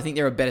confidence-wise, I think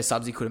there are better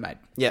subs he could have made.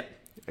 Yep,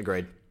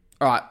 agreed.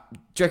 All right,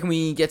 do you reckon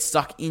we get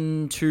stuck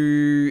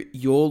into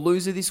your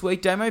loser this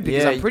week, Damo?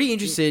 Because I'm pretty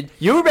interested...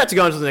 You were about to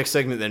go into the next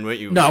segment then, weren't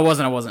you? No, I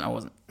wasn't.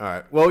 All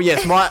right. Well,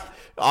 yes,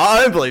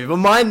 I don't believe it, but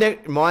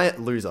my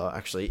loser,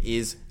 actually,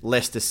 is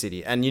Leicester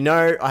City. And you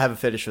know I have a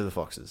fetish for the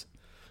Foxes.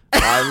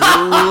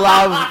 I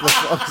love the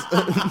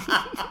Foxes.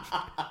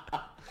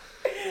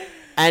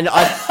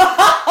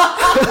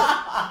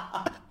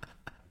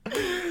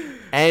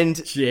 And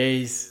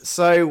Jeez.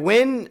 So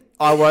when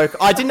I woke...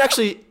 I didn't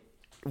actually...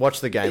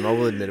 watch the game, I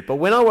will admit it. But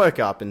when I woke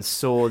up and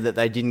saw that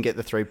they didn't get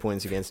the 3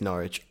 points against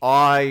Norwich,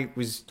 I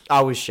was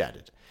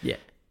shattered. Yeah.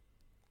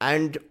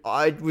 And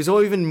I was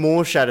even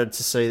more shattered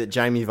to see that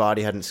Jamie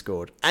Vardy hadn't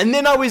scored. And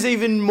then I was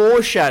even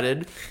more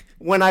shattered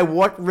when I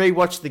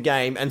rewatched the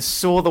game and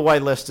saw the way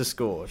Leicester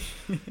scored.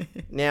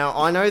 Now,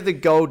 I know the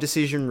goal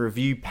decision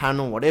review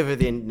panel, whatever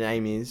their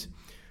name is,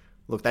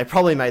 look, they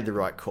probably made the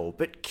right call,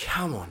 but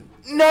come on.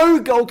 No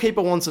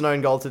goalkeeper wants an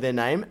own goal to their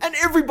name, and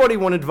everybody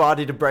wanted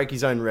Vardy to break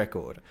his own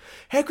record.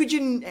 How could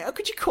you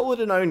call it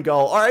an own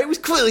goal? All right, it was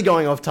clearly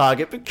going off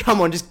target, but come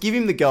on, just give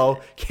him the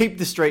goal, keep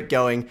the streak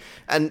going,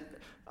 and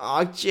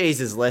oh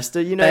Jesus,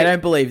 Leicester, you know They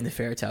don't believe in the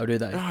fairy tale, do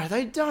they? No,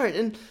 they don't,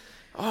 and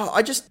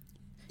I just,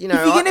 you know,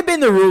 if you're going to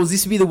bend the rules,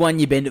 this would be the one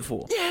you bend it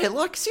for. Yeah,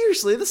 like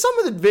seriously, some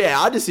of the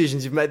VAR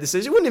decisions you've made this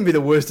season wouldn't even be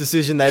the worst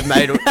decision they've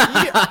made.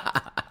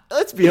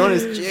 Let's be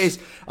honest,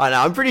 jeez. I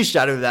know, I'm pretty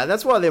shattered with that.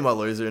 That's why they're my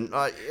loser. And,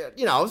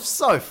 you know, I was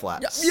so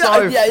flat.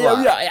 Yeah.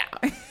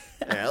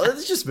 Yeah,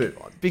 let's just move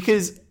on.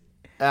 Because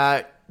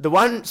the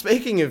one,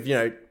 speaking of, you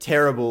know,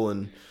 terrible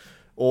and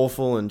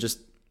awful and just,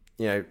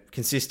 you know,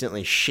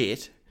 consistently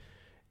shit,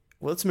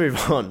 let's move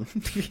on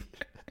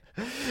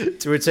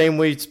to a team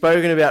we've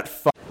spoken about.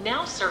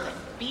 Now serving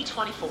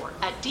B24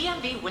 at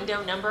DMV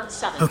window number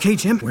 7. Okay,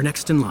 Jim, we're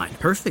next in line.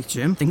 Perfect,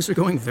 Jim. Things are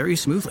going very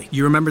smoothly.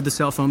 You remembered the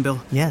cell phone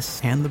bill? Yes,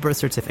 and the birth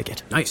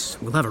certificate.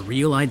 Nice. We'll have a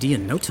real ID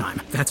in no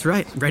time. That's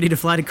right. Ready to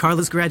fly to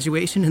Carla's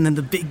graduation and then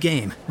the big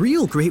game.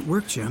 Real great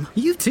work, Jim.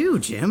 You too,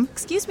 Jim.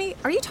 Excuse me,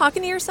 are you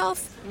talking to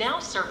yourself? Now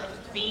serving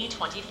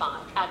B25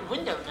 at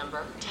window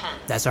number 10.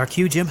 That's our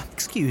cue, Jim.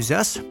 Excuse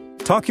us.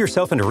 Talk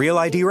yourself into Real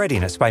ID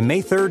readiness by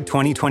May 3rd,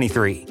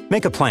 2023.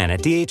 Make a plan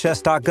at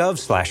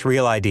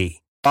dhs.gov/Real ID.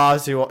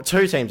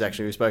 Two teams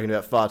actually we've spoken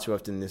about far too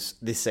often this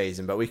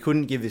season, but we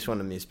couldn't give this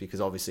one a miss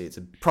because obviously it's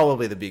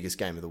probably the biggest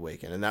game of the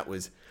weekend, and that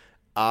was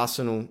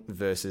Arsenal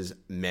versus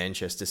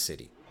Manchester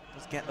City.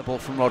 Let's get the ball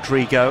from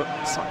Rodrigo,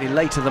 slightly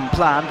later than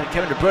planned.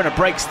 Kevin De Bruyne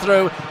breaks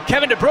through.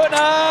 Kevin De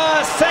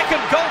Bruyne,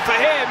 second goal for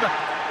him,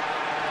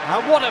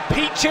 and what a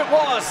peach it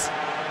was.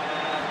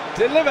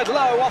 Delivered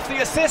low off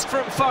the assist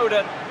from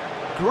Foden.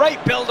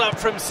 Great build-up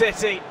from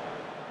City,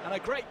 and a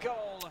great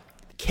goal.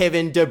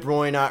 Kevin De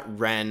Bruyne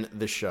ran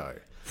the show.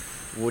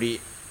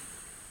 Woody,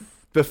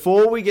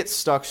 before we get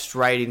stuck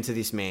straight into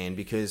this man,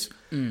 because,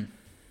 you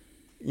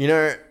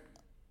know,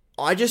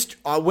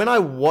 when I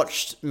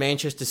watched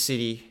Manchester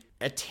City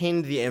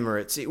attend the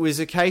Emirates, it was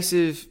a case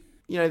of,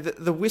 you know,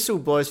 the whistle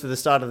blows for the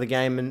start of the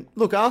game, and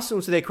look,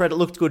 Arsenal, to their credit,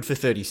 looked good for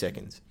 30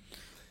 seconds.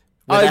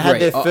 They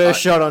had their first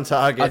shot on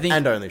target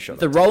and only shot on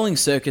target. The rolling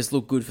circus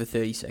looked good for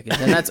 30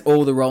 seconds, and that's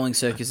all the rolling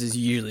circuses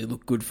usually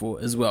look good for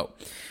as well.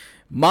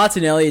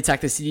 Martinelli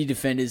attacked the City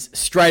defenders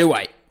straight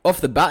away, off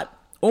the bat.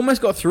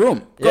 Almost got through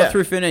him. Got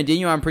through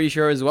Fernandinho, I'm pretty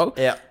sure, as well.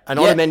 Yeah, and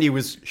Otamendi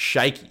was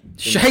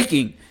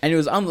shaking. And he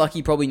was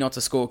unlucky probably not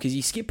to score because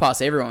he skipped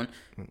past everyone.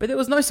 But there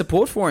was no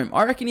support for him.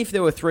 I reckon if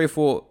there were three or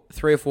four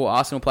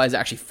Arsenal players that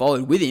actually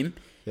followed with him,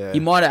 he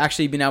might have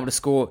actually been able to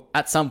score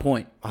at some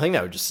point. I think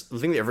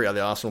every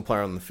other Arsenal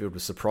player on the field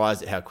was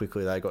surprised at how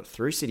quickly they got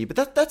through City.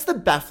 But that's the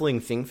baffling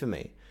thing for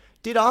me.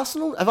 Have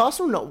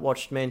Arsenal not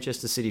watched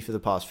Manchester City for the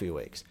past few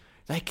weeks?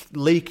 They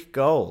leak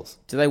goals.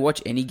 Do they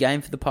watch any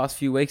game for the past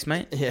few weeks,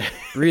 mate? Yeah.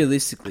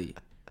 Realistically.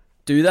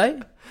 Do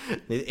they?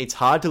 It's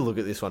hard to look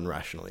at this one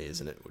rationally,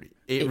 isn't it, Woody?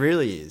 It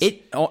really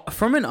is.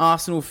 From an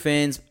Arsenal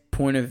fan's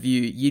point of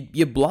view,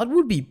 your blood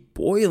would be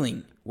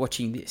boiling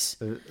watching this.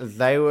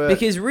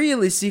 Because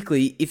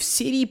realistically, if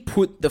City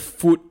put the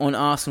foot on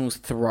Arsenal's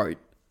throat,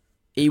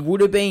 it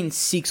would have been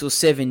 6 or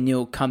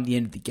 7-0 come the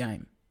end of the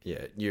game.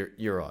 Yeah,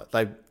 you're right.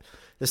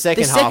 The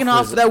second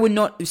half they were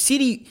not...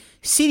 City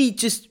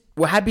just...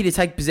 were happy to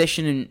take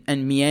possession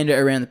and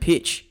meander around the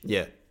pitch.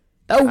 Yeah.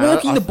 They were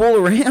walking the ball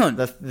around.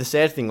 The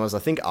sad thing was, I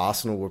think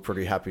Arsenal were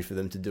pretty happy for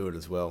them to do it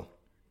as well.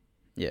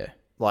 Yeah.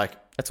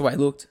 That's the way it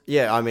looked.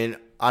 Yeah, I mean,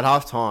 at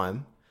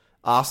half-time,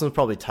 Arsenal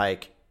probably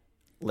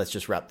let's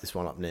just wrap this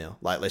one up now.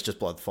 Let's just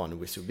blow the final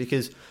whistle.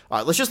 Because, all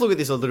right, let's just look at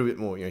this a little bit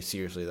more,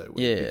 seriously, though.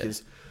 Yeah.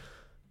 Because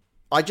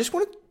I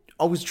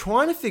was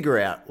trying to figure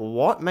out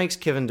what makes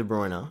Kevin De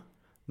Bruyne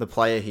the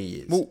player he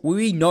is. Well,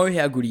 we know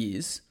how good he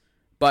is,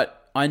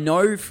 but I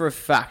know for a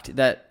fact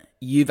that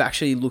you've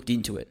actually looked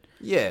into it.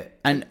 Yeah.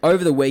 And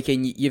over the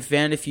weekend, you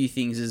found a few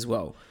things as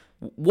well.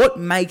 What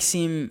makes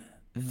him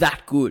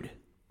that good?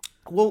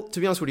 Well, to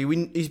be honest with you,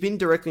 he's been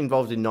directly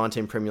involved in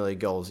 19 Premier League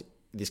goals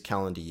this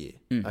calendar year.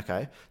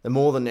 Okay? They're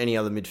more than any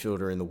other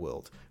midfielder in the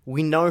world.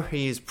 We know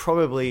he is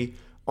probably,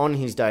 on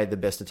his day, the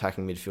best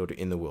attacking midfielder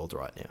in the world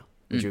right now.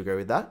 Would you agree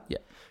with that? Yeah.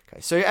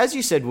 Okay, so as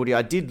you said, Woody,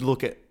 I did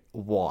look at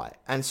why.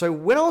 And so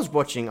when I was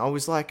watching, I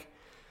was like,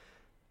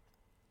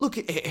 look,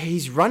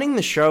 he's running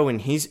the show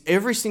and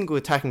every single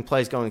attacking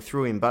play is going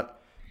through him. But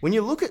when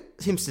you look at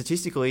him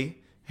statistically,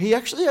 he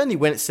actually only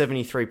went at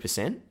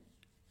 73%.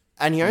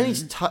 And he only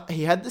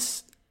he had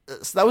this.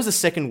 That was the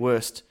second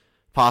worst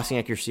passing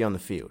accuracy on the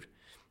field.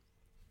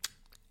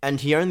 And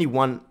he only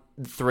won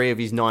 3 of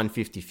his 9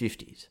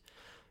 50-50s.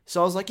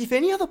 So I was like, if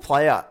any other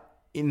player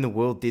in the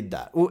world did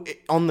that, or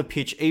on the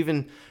pitch,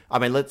 even, I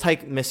mean, let's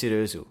take Mesut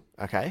Ozil,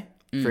 okay,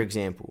 for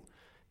example.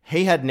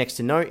 He had next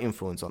to no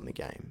influence on the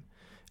game.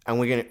 And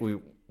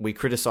we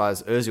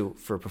criticise Ozil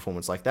for a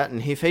performance like that.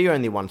 And if he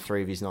only won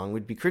 3 of his 9,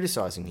 we'd be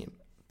criticising him.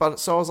 But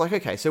so I was like,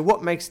 okay, so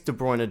what makes De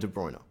Bruyne De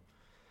Bruyne?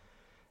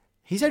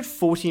 He's had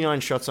 49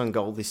 shots on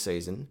goal this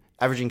season,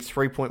 averaging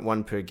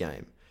 3.1 per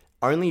game.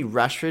 Only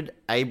Rashford,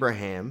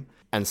 Abraham,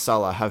 and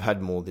Salah have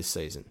had more this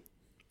season.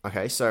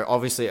 Okay, so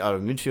obviously out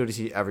of midfielders,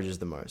 he averages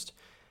the most.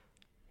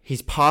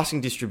 His passing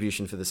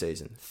distribution for the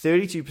season,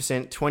 32%,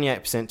 28%,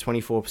 24%,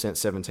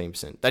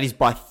 17%. That is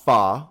by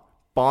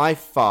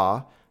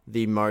far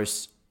the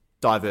most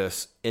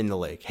diverse in the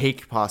league. He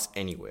can pass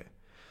anywhere.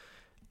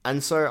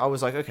 And so I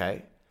was like,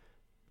 okay,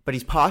 but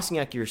his passing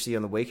accuracy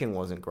on the weekend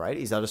wasn't great.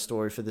 Is that a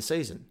story for the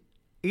season?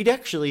 His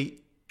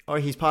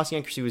passing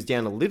accuracy was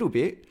down a little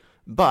bit,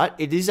 but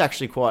it is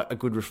actually quite a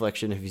good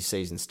reflection of his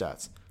season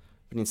stats.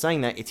 But in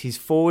saying that, it's his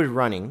forward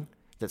running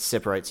that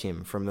separates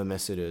him from the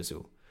Mesut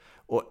Ozil.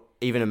 Or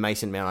even a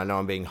Mason Mount. I know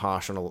I'm being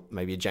harsh on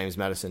maybe a James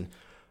Maddison.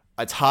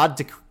 It's hard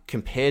to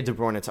compare De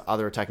Bruyne to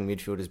other attacking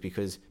midfielders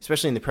because,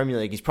 especially in the Premier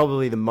League, he's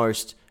probably the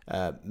most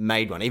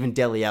made one. Even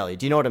Dele Alli.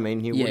 Do you know what I mean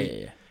here,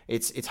 Woody? Yeah.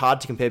 It's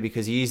hard to compare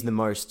because he is the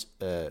most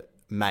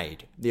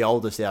made. The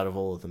oldest out of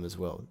all of them as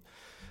well.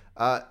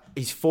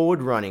 His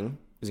forward running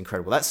was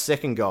incredible. That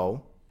second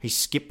goal, he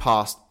skipped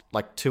past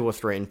like 2 or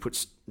 3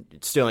 and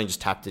Sterling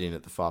just tapped it in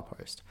at the far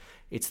post.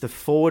 It's the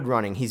forward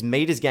running. His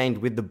meters gained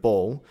with the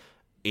ball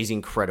is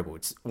incredible.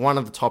 It's one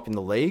of the top in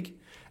the league.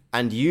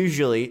 And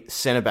usually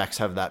centre-backs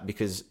have that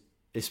because,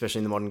 especially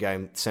in the modern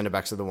game,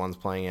 centre-backs are the ones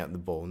playing out the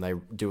ball and they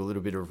do a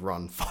little bit of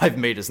run, 5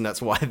 metres, and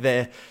that's why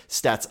their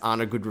stats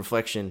aren't a good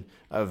reflection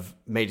of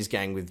meters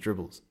gained with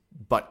dribbles.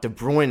 But De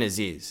Bruyne's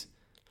is.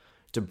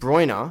 De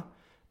Bruyne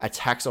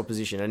attacks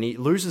opposition and he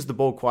loses the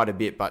ball quite a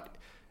bit, but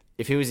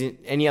if he was in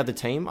any other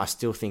team, I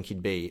still think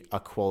he'd be a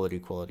quality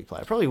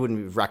player. Probably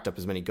wouldn't have racked up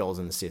as many goals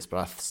and assists, but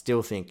I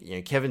still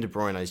think Kevin De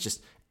Bruyne is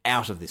just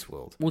out of this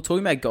world. Well,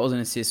 talking about goals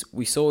and assists,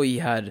 we saw he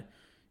had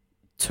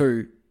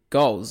 2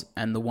 goals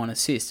and the 1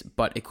 assist,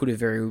 but it could have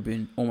very well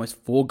been almost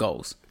 4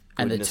 goals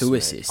and the 2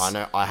 assists. I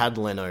know. I had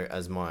Leno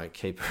as my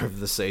keeper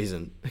of the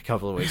season a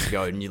couple of weeks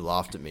ago, and you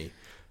laughed at me.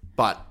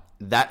 But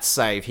that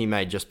save he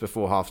made just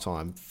before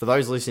halftime. For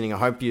those listening, I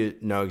hope you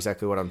know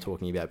exactly what I'm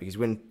talking about because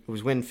it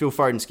was when Phil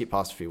Foden skipped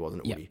past a few,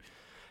 wasn't it, Woody? Yep.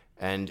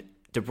 And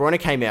De Bruyne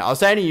came out. I was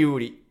saying to you,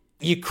 Woody,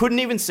 you couldn't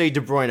even see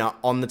De Bruyne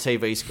on the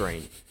TV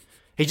screen.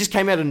 He just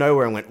came out of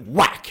nowhere and went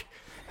whack,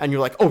 and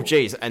you're like, oh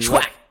geez, and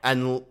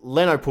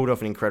Leno pulled off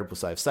an incredible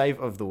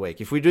save of the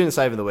week. If we're doing the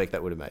save of the week,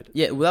 that would have made it.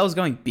 Yeah, well, that was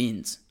going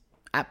bins,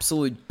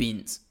 absolute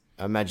bins.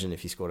 Imagine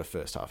if he scored a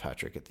first half hat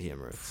trick at the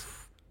Emirates.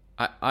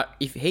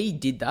 If he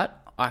did that,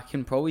 I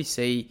can probably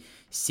see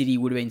City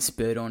would have been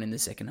spurred on in the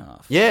second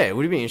half. Yeah, it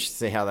would have been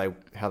interesting to see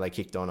how they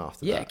kicked on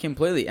after that. Yeah,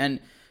 completely. And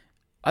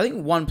I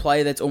think one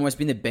player that's almost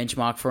been the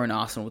benchmark for an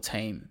Arsenal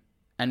team,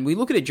 and we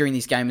look at it during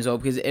this game as well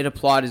because it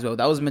applied as well,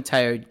 that was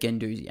Matteo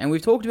Guendouzi. And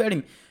we've talked about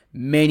him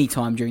many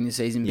times during the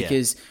season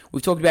because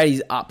we've talked about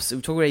his ups,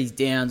 we've talked about his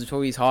downs, we've talked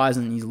about his highs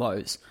and his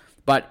lows.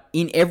 But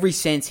in every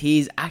sense, he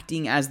is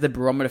acting as the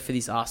barometer for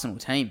this Arsenal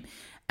team.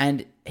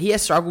 And he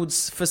has struggled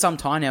for some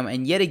time now.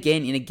 And yet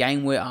again, in a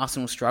game where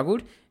Arsenal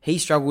struggled, he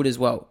struggled as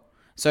well.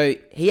 So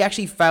he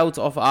actually failed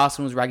to offer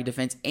Arsenal's ragged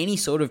defence any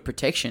sort of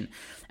protection.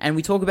 And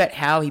we talk about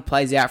how he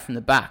plays out from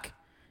the back.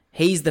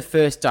 He's the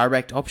first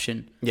direct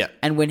option. Yeah.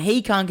 And when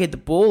he can't get the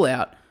ball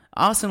out,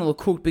 Arsenal are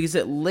cooked because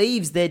it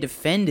leaves their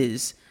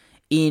defenders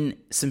in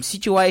some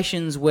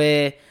situations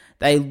where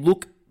they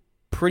look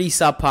pretty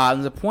subpar.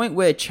 There's a point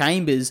where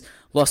Chambers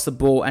lost the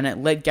ball and it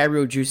led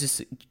Gabriel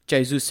Jesus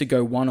to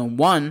go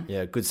one-on-one.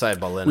 Yeah, good save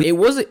by Leno. It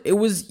was,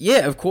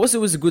 of course it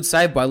was a good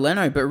save by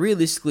Leno, but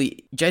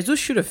realistically, Jesus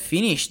should have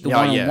finished the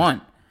one-on-one.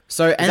 Yeah.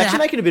 So, he's actually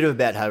making a bit of a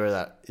bad habit of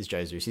that, is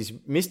Jesus. He's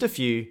missed a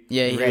few.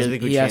 Yeah, he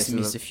has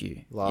missed a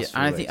few. Last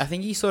few. And I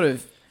think he sort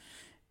of...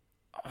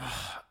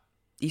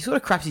 he sort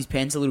of craps his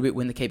pants a little bit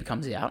when the keeper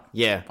comes out.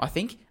 Yeah. I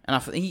think. And I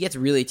think he gets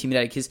really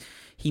intimidated because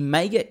he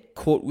may get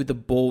caught with the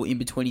ball in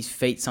between his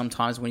feet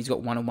sometimes when he's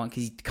got one-on-one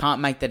because he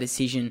can't make that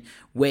decision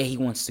where he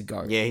wants to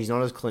go. Yeah, he's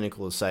not as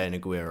clinical as, say, an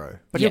Aguero.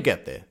 But he'll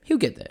get there. He'll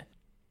get there.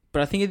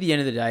 But I think at the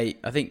end of the day,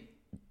 I think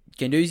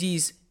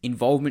Guendouzi's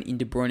involvement in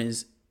De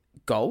Bruyne's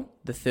goal,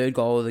 the third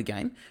goal of the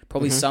game,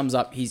 probably sums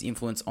up his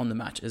influence on the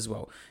match as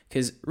well.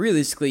 Because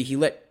realistically, he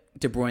let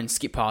De Bruyne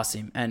skip past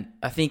him. And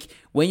I think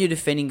when you're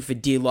defending for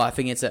dear life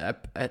against a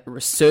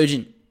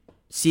resurgent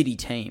City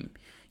team,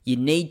 you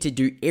need to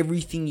do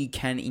everything you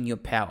can in your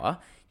power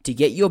to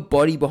get your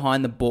body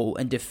behind the ball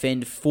and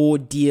defend for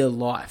dear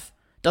life.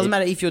 Doesn't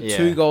matter if you're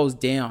 2 goals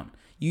down.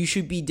 You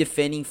should be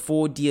defending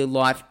for dear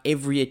life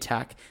every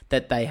attack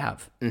that they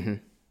have. Mm-hmm.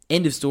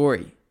 End of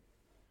story.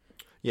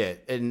 Yeah,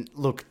 and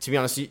look, to be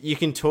honest, you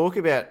can talk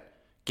about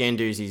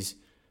Guendouzi's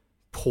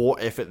poor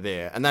effort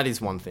there, and that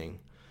is one thing.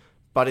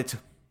 But it's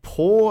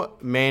poor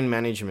man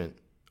management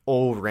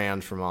all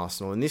round from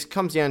Arsenal. And this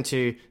comes down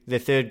to their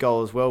third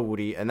goal as well,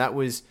 Woody, and that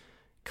was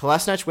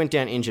Kolasinac went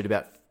down injured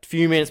about a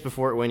few minutes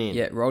before it went in.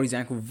 Yeah, rolled his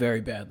ankle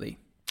very badly.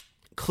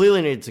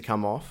 Clearly needed to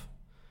come off.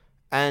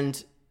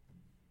 And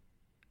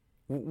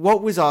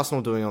what was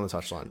Arsenal doing on the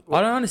touchline?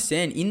 I don't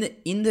understand. In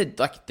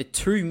the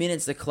 2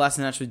 minutes that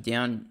Kolasinac was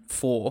down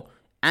for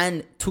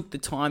and took the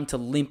time to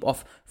limp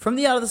off from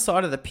the other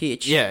side of the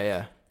pitch.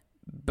 Yeah.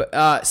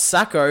 But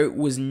Sacco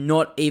was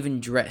not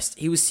even dressed.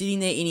 He was sitting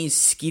there in his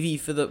skivvy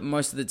for the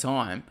most of the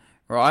time,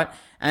 right?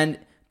 And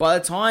by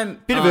the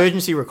time bit of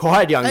urgency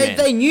required, young man.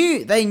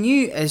 They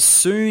knew as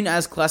soon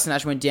as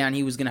Kolasinac went down,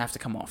 he was going to have to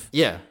come off.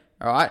 Yeah.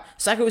 All right.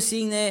 Sacco was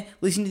sitting there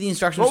listening to the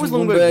instructions. What was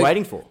Lundberg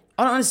waiting for?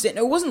 I don't understand.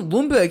 No, it wasn't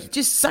Lundberg.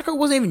 Just Sacco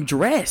wasn't even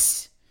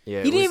dressed.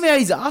 Yeah, he didn't even have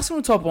his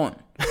Arsenal top on.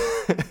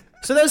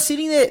 So they were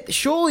sitting there.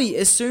 Surely,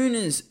 as soon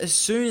as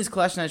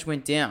Kolasinac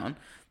went down,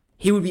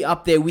 he would be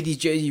up there with his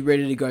jersey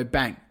ready to go.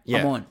 Bang,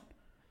 I'm on.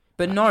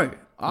 But no,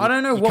 I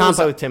don't know. You can't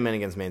play with 10 men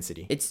against Man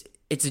City.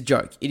 It's a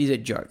joke. It is a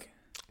joke.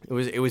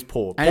 It was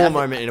poor. Poor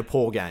moment in a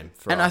poor game.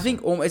 And Arsenal. I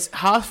think it's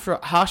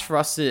harsh for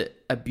us to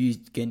abuse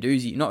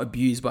Guendouzi. Not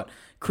abuse, but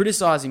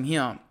criticise him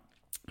here.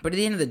 But at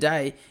the end of the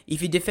day,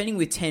 if you're defending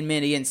with 10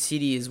 men against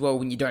City as well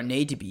when you don't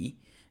need to be,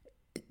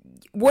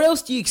 what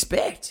else do you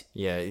expect?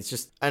 Yeah, it's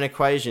just an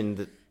equation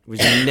that was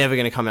never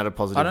going to come out a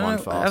positive one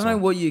for Arsenal. I don't know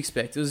what you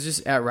expect. It was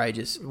just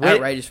outrageous.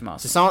 Outrageous from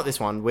Arsenal. To sum up this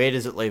one, where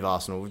does it leave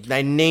Arsenal?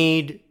 They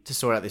need to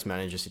sort out this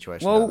manager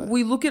situation. Well,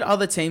 we look at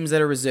other teams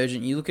that are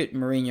resurgent. You look at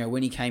Mourinho.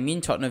 When he came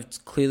in, Tottenham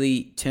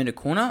clearly turned a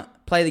corner,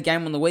 play the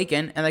game on the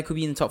weekend, and they could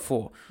be in the top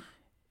 4.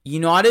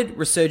 United,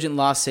 resurgent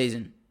last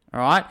season. All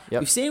right?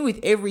 Yep. We've seen it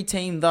with every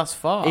team thus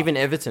far. Even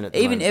Everton at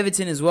the moment.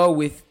 Everton as well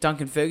with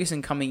Duncan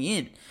Ferguson coming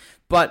in.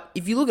 But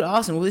if you look at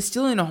Arsenal, they're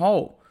still in a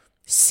hole.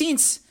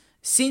 Since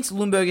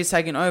Lundberg has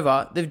taken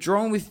over, they've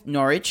drawn with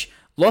Norwich,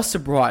 lost to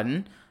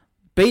Brighton,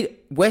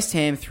 beat West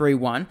Ham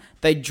 3-1.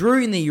 They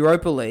drew in the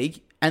Europa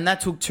League, and that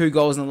took 2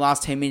 goals in the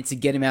last 10 minutes to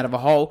get him out of a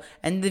hole,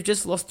 and they've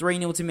just lost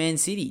 3-0 to Man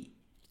City.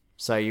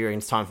 So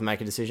it's time to make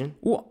a decision?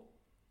 Well,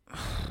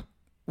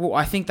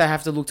 I think they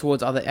have to look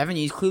towards other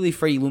avenues. Clearly,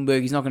 Freddie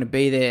Lundberg is not going to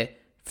be there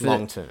for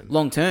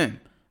long term.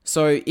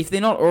 So if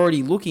they're not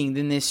already looking,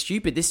 then they're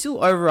stupid. There's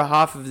still over a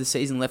half of the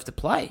season left to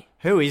play.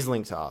 Who is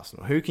linked to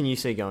Arsenal? Who can you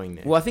see going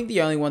there? Well, I think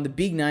the only one, the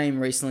big name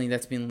recently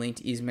that's been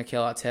linked is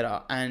Mikel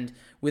Arteta. And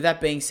with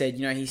that being said,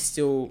 he's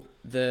still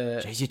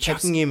the... Jeez, you're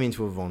chucking him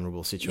into a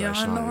vulnerable situation.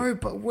 Yeah, I know,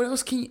 but what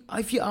else can you...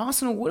 If you're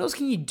Arsenal, what else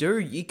can you do?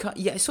 You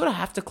sort of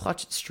have to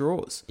clutch at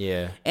straws.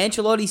 Yeah.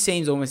 Ancelotti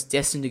seems almost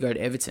destined to go to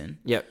Everton.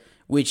 Yep.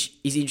 Which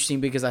is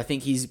interesting because I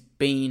think he's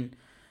been,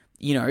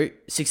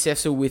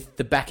 successful with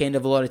the back end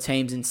of a lot of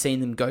teams and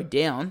seen them go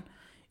down.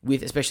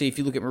 Especially if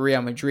you look at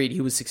Real Madrid,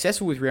 he was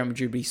successful with Real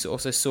Madrid, but he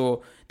also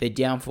saw their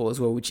downfall as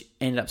well, which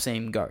ended up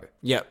seeing him go.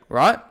 Yep.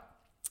 Right?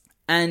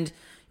 And,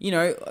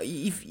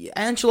 if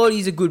Ancelotti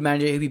is a good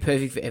manager, he'll be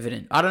perfect for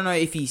Everton. I don't know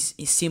if he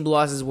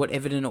symbolises what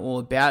Everton are all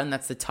about, and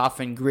that's the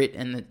tough and grit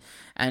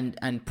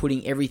and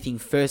putting everything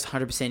first,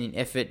 100% in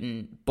effort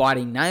and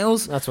biting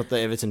nails. That's what the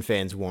Everton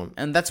fans want.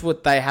 And that's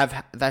what they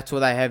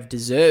have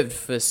deserved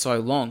for so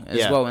long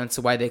as well, and it's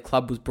the way their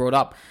club was brought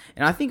up.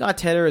 And I think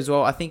Arteta as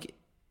well, I think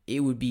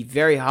it would be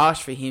very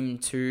harsh for him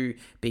to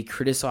be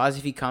criticised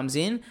if he comes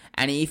in.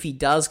 And if he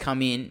does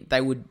come in,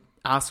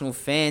 Arsenal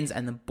fans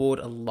and the board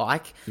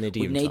alike would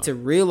need to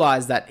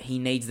realise that he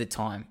needs the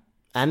time.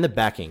 And the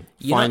backing,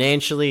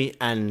 financially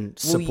and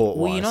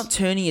support-wise. Well, you're not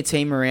turning a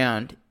team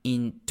around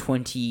in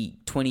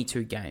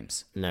 22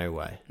 games. No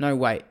way. No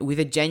way. With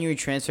a January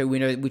transfer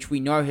window, which we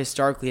know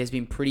historically has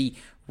been pretty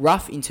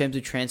rough in terms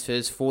of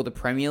transfers for the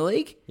Premier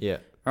League. Yeah.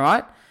 All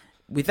right?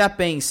 With that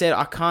being said,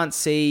 I can't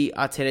see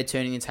Arteta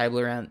turning the table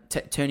around,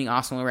 turning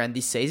Arsenal around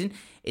this season.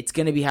 It's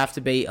going to have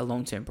to be a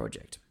long-term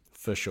project.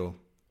 For sure.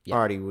 Yep.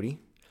 Alrighty, Woody.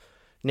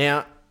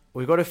 Now,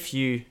 we've got a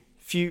few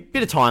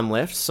bit of time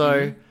left,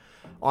 so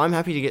I'm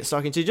happy to get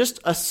stuck into just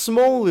a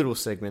small little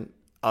segment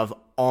of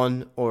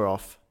on or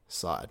off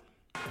side.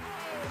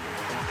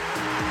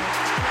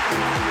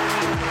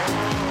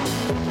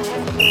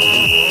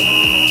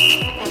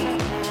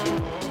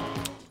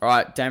 All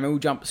right, Damo, we'll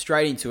jump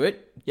straight into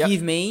it. Yep.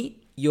 Give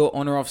me your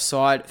on or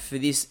offside for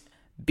this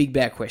big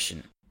bad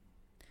question.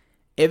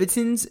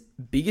 Everton's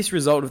biggest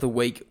result of the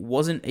week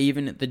wasn't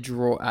even the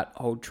draw at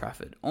Old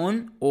Trafford.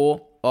 On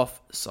or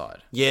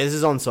offside? Yeah, this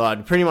is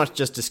onside. Pretty much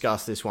just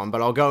discussed this one,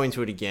 but I'll go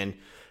into it again.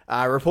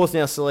 Reports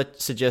now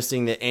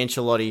suggesting that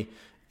Ancelotti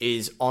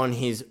is on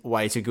his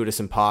way to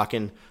Goodison Park.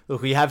 And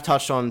look, we have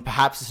touched on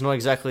perhaps it's not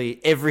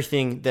exactly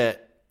everything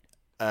that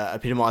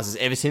epitomises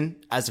Everton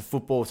as a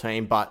football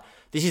team, but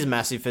this is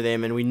massive for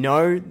them. And we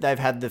know they've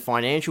had the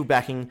financial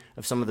backing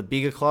of some of the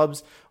bigger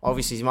clubs.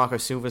 Obviously, Marco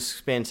Silva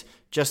spent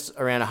just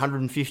around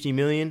 150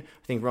 million.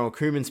 I think Ronald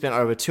Koeman spent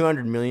over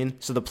 200 million.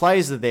 So the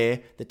players are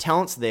there, the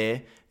talent's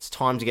there. It's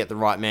time to get the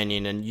right man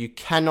in, and you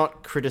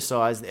cannot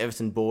criticise the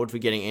Everton board for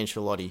getting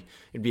Ancelotti.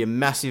 It'd be a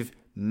massive,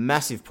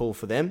 massive pull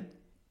for them,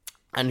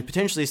 and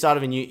potentially the start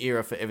of a new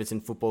era for Everton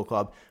Football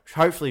Club, which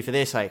hopefully for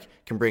their sake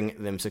can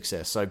bring them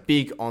success. So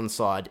big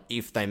onside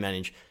if they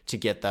manage to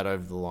get that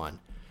over the line.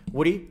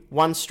 Woody,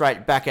 one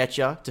straight back at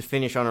you to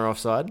finish on or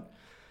offside.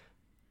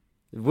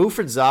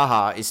 Wilfred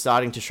Zaha is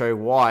starting to show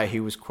why he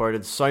was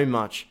quoted so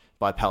much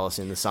by Palace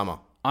in the summer.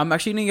 I'm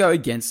actually going to go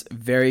against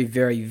very,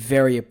 very,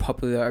 very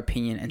popular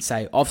opinion and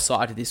say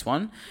offside to this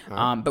one.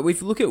 But if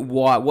you look at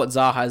what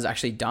Zaha has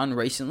actually done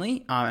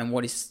recently and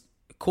what is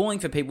calling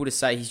for people to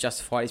say he's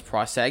justified his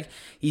price tag,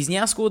 he's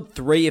now scored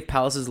 3 of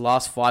Palace's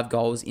last 5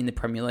 goals in the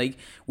Premier League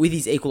with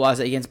his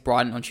equaliser against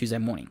Brighton on Tuesday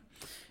morning.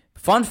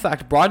 Fun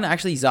fact, Brighton are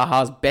actually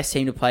Zaha's best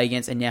team to play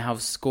against and now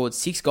have scored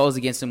 6 goals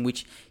against them,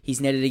 which he's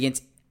netted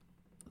against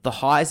the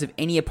highest of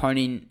any opponent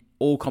in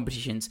all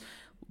competitions.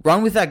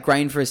 Run with that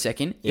grain for a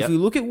second. Yep. If we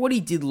look at what he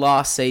did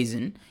last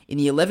season, in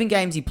the 11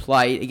 games he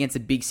played against the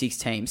big 6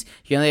 teams,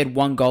 he only had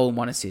 1 goal and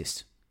 1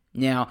 assist.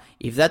 Now,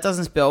 if that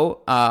doesn't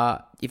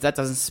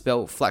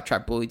spell flat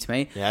track bully to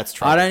me, yeah, that's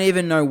true. I don't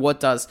even know what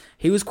does.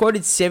 He was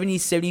quoted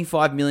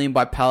 75 million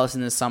by Palace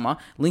in the summer,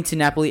 linked to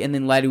Napoli, and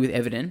then later with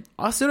Everton.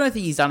 I still don't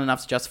think he's done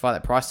enough to justify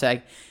that price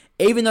tag.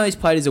 Even though he's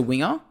played as a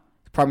winger,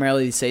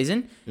 primarily this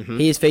season,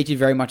 he has featured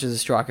very much as a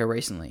striker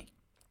recently.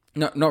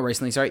 No, not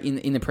recently, sorry,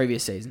 in the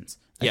previous seasons.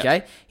 Okay?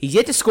 Yeah. He's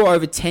yet to score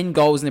over 10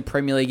 goals in the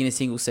Premier League in a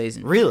single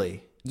season.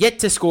 Really? Yet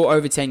to score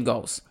over 10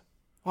 goals.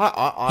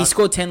 He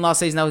scored 10 last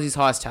season. That was his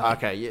highest tally.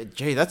 Okay, yeah,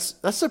 gee, that's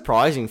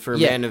surprising for a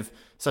man of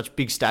such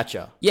big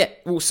stature. Yeah,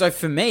 well, so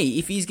for me,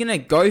 if he's going to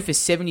go for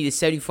 70 to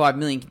 75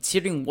 million,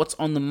 considering what's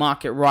on the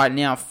market right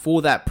now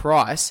for that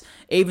price,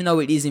 even though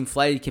it is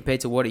inflated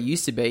compared to what it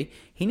used to be,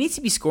 he needs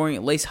to be scoring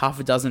at least half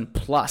a dozen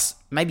plus,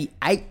 maybe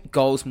 8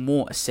 goals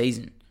more a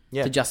season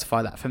to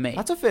justify that for me.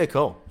 That's a fair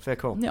call. Fair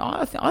call. Yeah,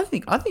 I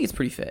think it's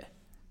pretty fair.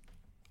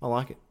 I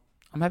like it.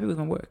 I'm happy with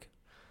my work.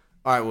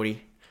 All right,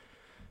 Woody.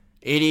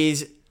 It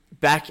is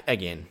back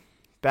again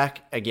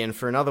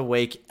for another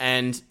week,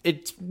 and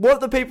it's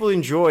what the people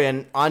enjoy,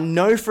 and I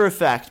know for a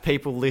fact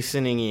people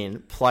listening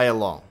in play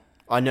along.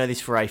 I know this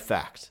for a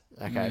fact,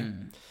 okay?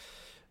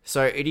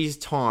 So it is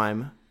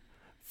time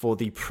for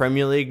the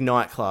Premier League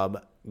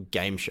Nightclub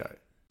game show.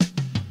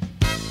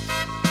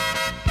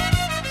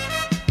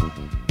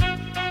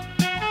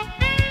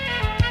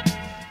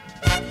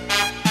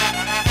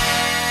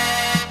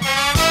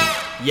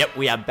 Yep,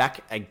 we are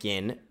back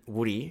again,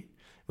 Woody.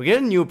 We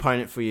get a new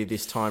opponent for you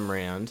this time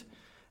round.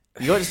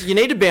 You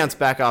need to bounce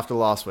back after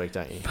last week,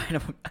 don't you?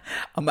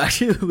 I'm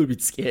actually a little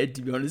bit scared,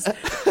 to be honest,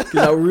 because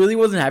I really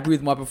wasn't happy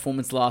with my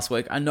performance last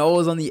week. I know I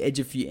was on the edge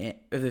of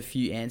a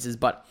few answers,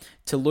 but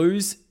to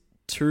lose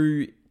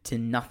 2-0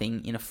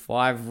 in a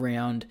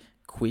 5-round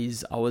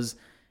quiz, I was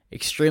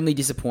extremely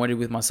disappointed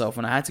with myself,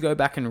 and I had to go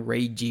back and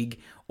rejig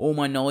all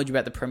my knowledge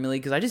about the Premier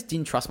League because I just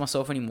didn't trust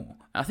myself anymore.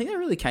 I think that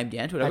really came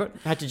down to it.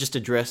 I had to just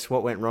address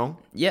what went wrong.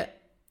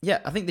 Yeah,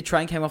 I think the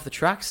train came off the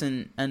tracks,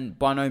 and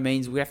by no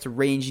means we have to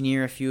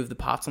re-engineer a few of the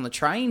parts on the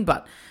train,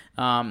 but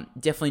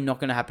definitely not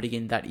going to happen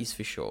again, that is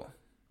for sure.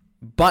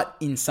 But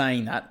in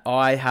saying that,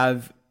 I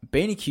have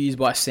been accused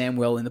by Sam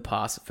Well in the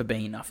past for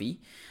being a nuffy.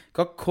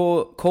 Got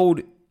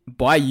called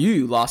by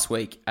you last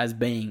week as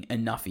being a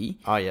nuffy.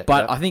 Oh, yeah.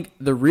 But I think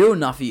the real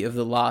nuffy of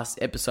the last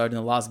episode and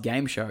the last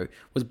game show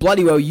was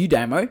bloody well you,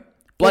 Damo.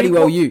 Bloody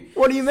well you.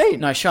 What do you mean?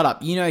 No, shut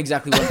up. You know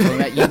exactly what I'm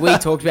talking about. We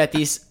talked about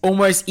this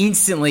almost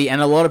instantly,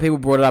 and a lot of people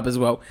brought it up as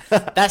well.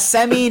 That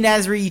Sammy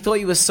Nasri, you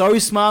thought you were so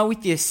smart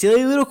with your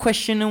silly little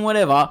question and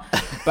whatever,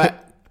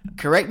 but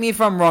correct me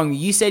if I'm wrong,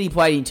 you said he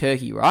played in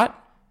Turkey, right?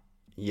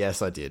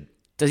 Yes, I did.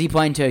 Does he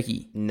play in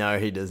Turkey? No,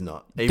 he does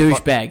not.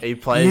 Douchebag. He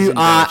plays You in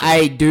are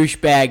Belgium. a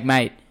douchebag,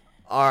 mate.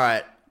 All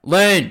right.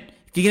 Learn.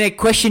 If you're going to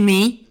question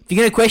me,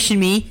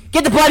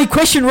 get the bloody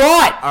question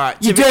right. All right.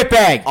 You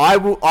dirtbag. I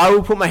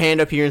will put my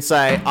hand up here and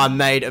say I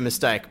made a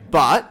mistake.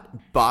 But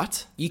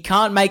you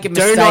can't make a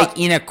mistake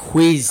in a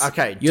quiz.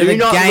 Okay. You're the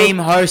game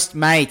host,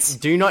 mate.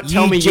 Do not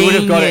tell me you would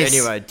have got it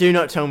anyway. Do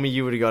not tell me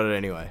you would have got it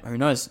anyway. Who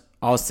knows?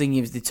 I was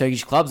thinking of the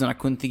Turkish clubs, and I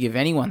couldn't think of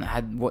anyone that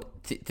had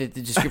the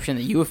description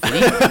that you were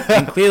fitting.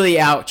 And clearly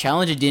our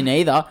challenger didn't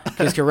either,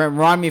 because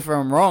remind me if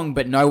I'm wrong,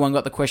 but no one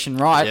got the question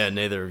right. Yeah,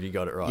 neither of you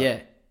got it right.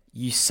 Yeah,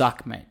 you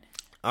suck, mate.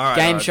 All right,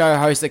 game show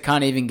host that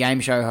can't even game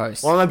show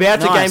host. Well, I'm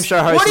about to game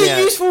show host What are now.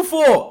 you useful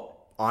for?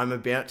 I'm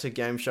about to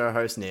game show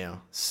host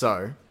now.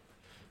 So,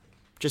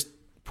 just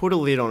put a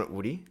lid on it,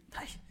 Woody.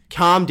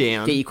 Calm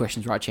down. Get your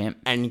questions right, champ.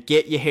 And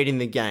get your head in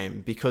the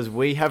game because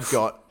we have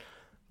got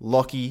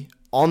Lockie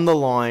on the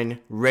line,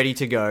 ready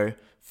to go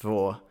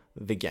for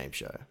the game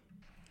show.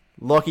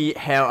 Lockie,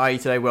 how are you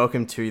today?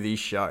 Welcome to the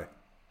show.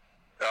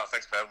 Oh,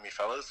 thanks for having me,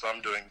 fellas.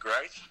 I'm doing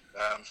great.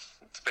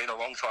 It's been a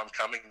long time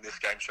coming, this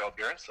game show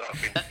appearance. So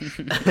I've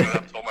been doing it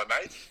up to all my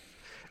mates.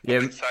 Yeah.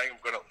 I've been saying I'm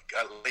going to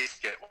at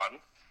least get one.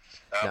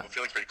 I'm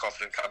feeling pretty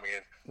confident coming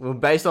in. Well,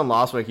 based on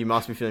last week, you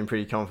must be feeling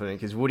pretty confident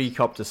because Woody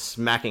copped a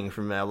smacking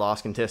from our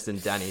last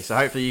contestant, Danny. So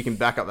hopefully you can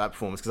back up that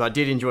performance because I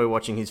did enjoy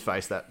watching his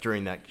face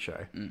during that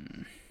show.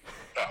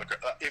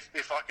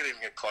 If I could even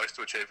get close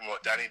to achieving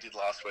what Danny did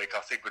last week, I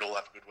think we'd all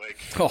have a good week.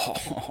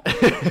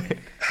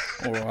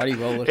 Alrighty,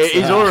 well,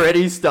 he's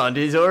already stunned.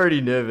 He's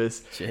already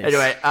nervous. Jeez.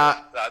 Anyway,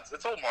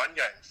 it's all mind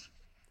games.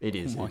 It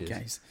is. Mind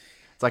games.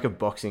 It's like a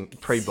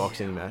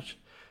pre-boxing match.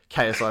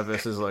 KSI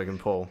versus Logan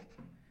Paul.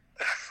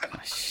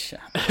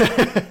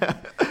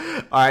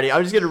 Alrighty,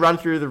 I'm just going to run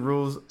through the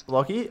rules,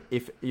 Lockie,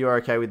 if you're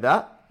okay with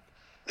that.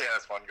 Yeah,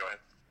 that's fine. Go ahead.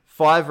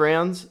 5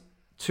 rounds.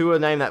 2 are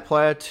name that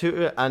player,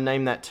 2 are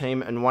name that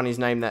team, and 1 is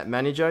name that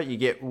manager. You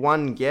get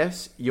 1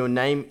 guess. Your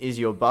name is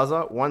your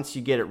buzzer. Once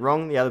you get it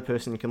wrong, the other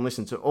person can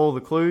listen to all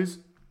the clues.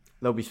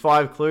 There'll be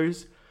 5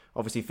 clues.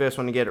 Obviously, first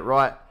one to get it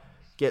right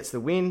gets the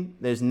win.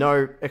 There's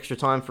no extra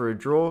time for a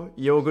draw.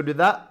 You all good with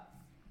that?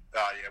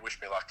 Yeah, wish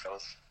me luck,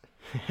 fellas.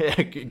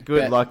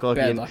 Good luck,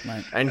 Lockie. Bad luck,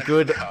 mate. And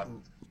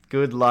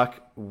good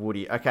luck,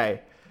 Woody.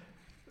 Okay.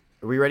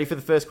 Are we ready for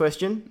the first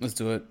question? Let's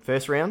do it.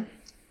 First round?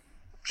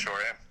 Sure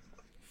am.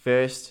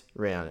 First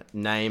round.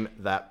 Name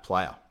that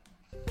player.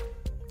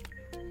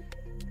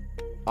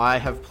 I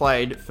have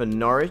played for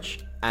Norwich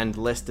and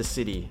Leicester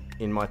City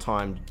in my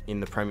time in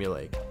the Premier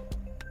League.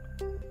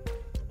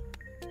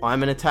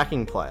 I'm an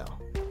attacking player.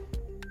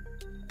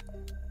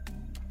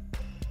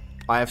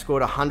 I have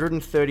scored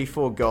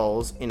 134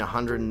 goals in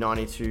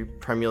 192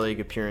 Premier League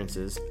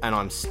appearances, and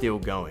I'm still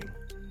going.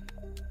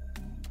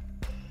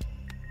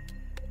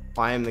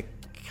 I am the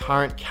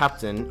current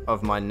captain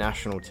of my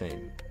national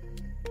team.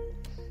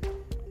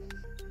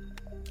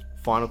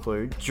 Final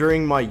clue.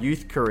 During my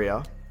youth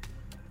career,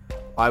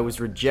 I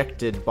was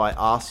rejected by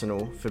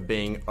Arsenal for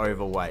being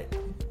overweight.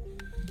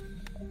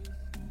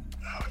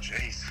 Oh,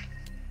 jeez.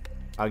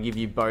 I'll give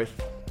you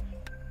both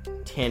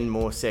 10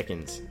 more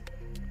seconds.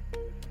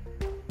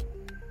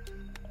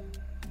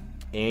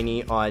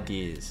 Any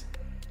ideas?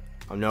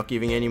 I'm not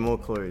giving any more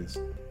clues.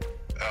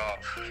 Oh,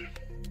 mate,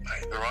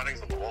 the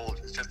writing's on the wall.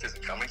 It just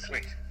isn't coming to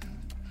me.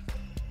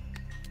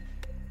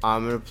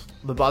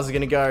 The buzzer's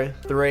gonna go.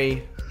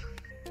 3,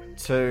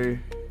 2,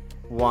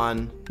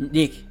 1.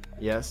 Nick.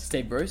 Yes.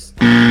 Steve Bruce.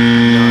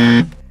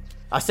 No.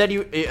 I said he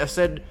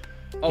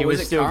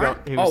was still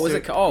going. Was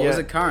it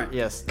current?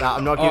 Yes. No,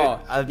 I'm not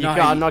giving. No,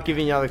 I'm not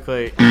giving you another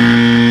clue.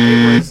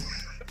 It was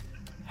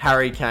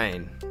Harry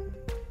Kane.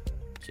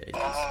 Jesus.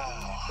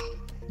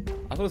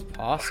 I thought it was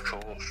past. Of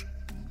course.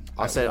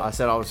 I said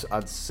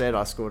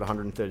I scored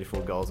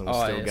 134 goals and was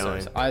still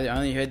going. Sorry. I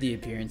only heard the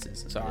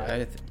appearances.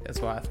 Sorry,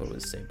 that's why I thought it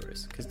was Steve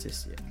Bruce.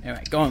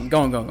 Anyway, go on.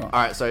 All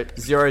right, so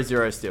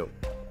 0-0 still.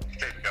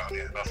 Keep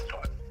going. Yeah, that's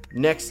fine.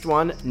 Next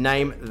one,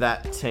 name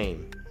that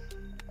team.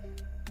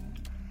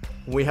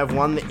 We have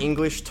won the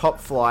English top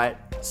flight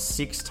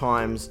 6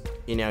 times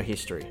in our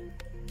history.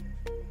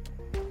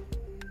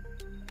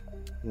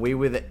 We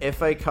were the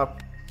FA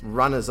Cup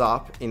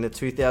runners-up in the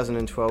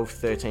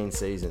 2012-13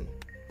 season.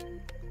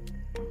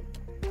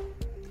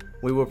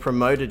 We were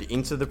promoted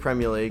into the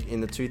Premier League in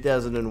the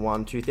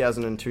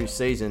 2001-2002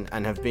 season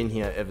and have been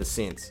here ever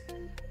since.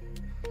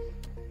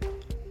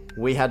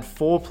 We had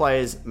 4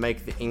 players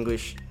make the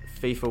English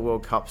FIFA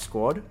World Cup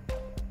squad.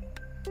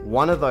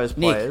 One of those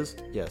players...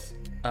 Nick. Yes.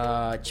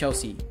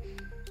 Chelsea.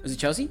 Was it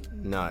Chelsea?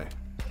 No.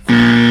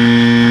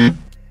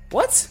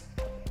 What?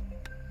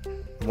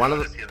 One of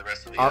the...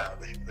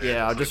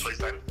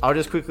 I'll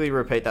just quickly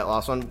repeat that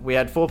last one. We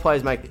had 4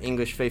 players make the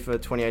English FIFA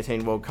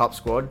 2018 World Cup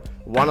squad.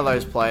 One of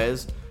those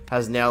players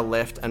has now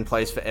left and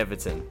plays for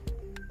Everton.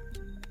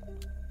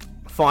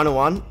 Final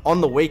one. On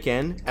the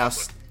weekend,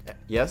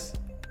 yes?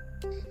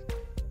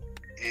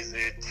 Is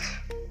it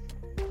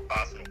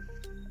Arsenal?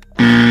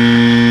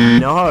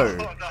 No.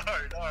 No.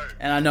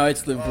 And I know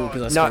it's Liverpool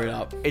because I screwed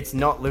up. It's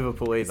not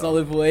Liverpool either. It's not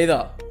Liverpool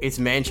either. It's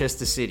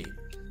Manchester City.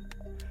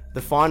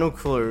 The final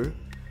clue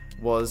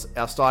was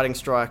our starting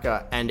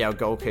striker and our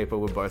goalkeeper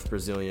were both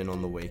Brazilian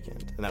on the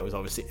weekend. And that was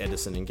obviously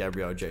Edison and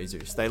Gabriel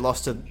Jesus. They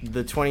lost to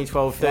the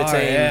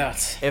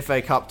 2012-13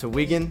 FA Cup to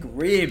Wigan.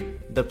 Grim.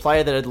 The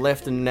player that had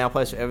left and now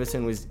plays for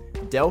Everton was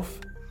Delph.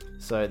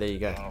 So there you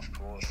go. Oh, of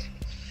course.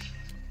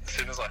 As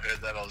soon as I heard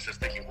that, I was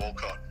just thinking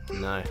Walcott.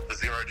 No. I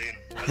zeroed in.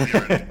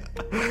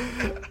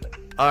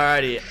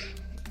 Alrighty.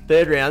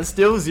 Third round,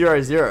 still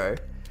 0-0.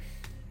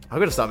 I've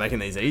got to start making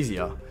these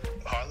easier.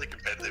 Highly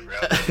competitive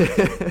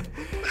round.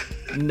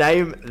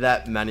 Name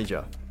that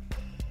manager.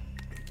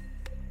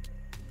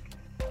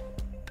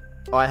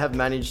 I have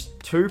managed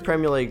 2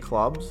 Premier League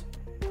clubs,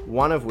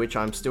 one of which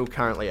I'm still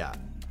currently at.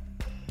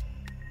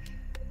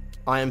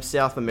 I am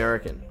South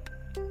American.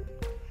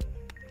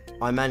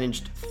 I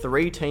managed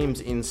 3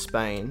 teams in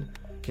Spain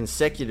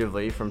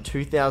consecutively from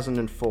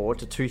 2004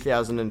 to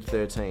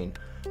 2013.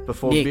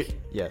 Before Nick.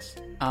 Yes.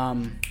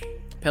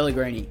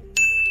 Pellegrini.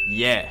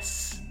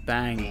 Yes.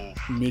 Bang.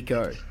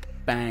 Nico.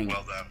 Bang.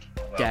 Well done.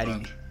 Well Daddy.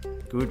 done.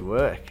 Good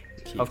work.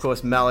 Of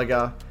course,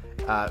 Malaga,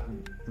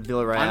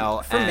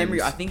 Villarreal. From and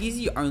memory, I think he's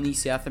the only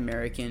South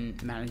American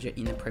manager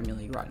in the Premier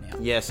League right now.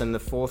 Yes, and the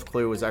fourth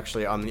clue was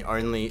actually I'm the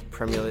only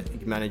Premier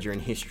League manager in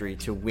history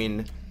to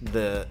win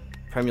the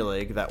Premier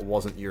League that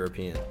wasn't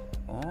European.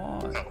 Oh,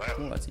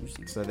 cool. That's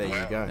interesting. So there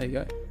you go. There you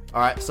go.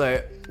 All right,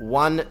 so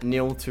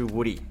 1-0 to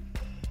Woody.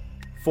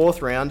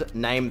 Fourth round,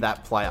 name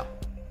that player.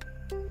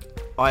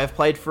 I have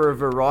played for a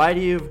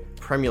variety of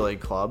Premier League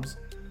clubs.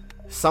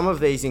 Some of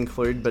these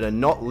include, but are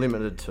not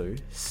limited to,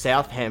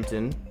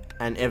 Southampton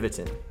and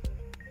Everton.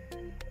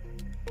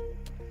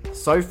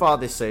 So far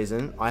this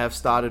season, I have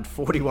started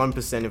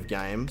 41% of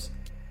games,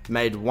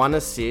 made 1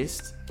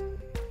 assist,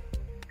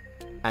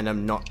 and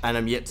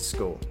I'm yet to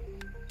score.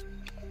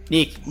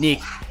 Nick,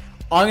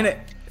 I'm gonna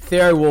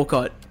Theo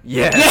Walcott.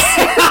 Yes.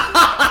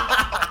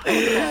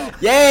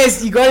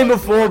 Yes, you got him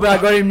before, but I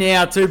got him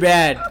now. Too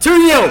bad.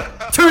 2-0.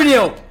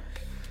 2-0.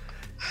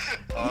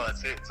 Oh,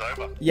 that's it. It's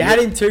over. You had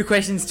him 2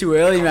 questions too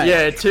early, mate.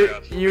 Yeah,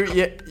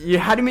 you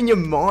had him in your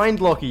mind,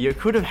 Lockie. You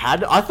could have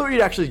had. I thought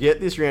you'd actually get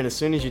this round as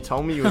soon as you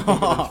told me you were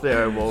thinking of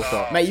Theo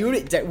Walcott. Mate,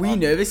 were you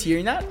nervous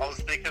hearing that? I was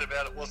thinking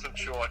about it. Wasn't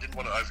sure. I didn't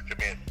want to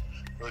overcommit.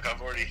 Look,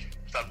 I've already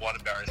done one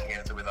embarrassing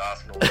answer with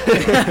Arsenal.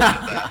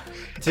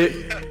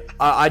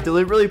 I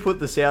deliberately put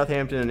the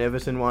Southampton and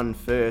Everton one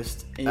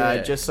first,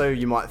 just so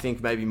you might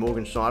think maybe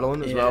Morgan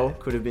Schneiderlin as well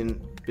could have been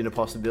a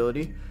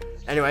possibility.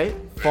 Anyway,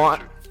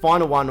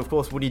 final one. Of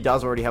course, Woody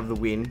does already have the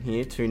win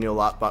here,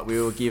 2-0 up, but we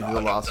will give the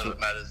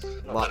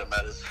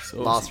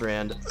last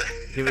round.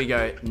 Here we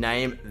go.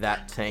 Name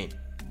that team.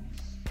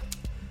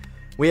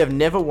 We have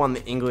never won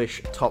the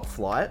English top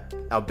flight.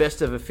 Our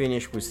best ever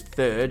finish was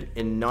 3rd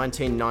in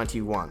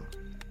 1991.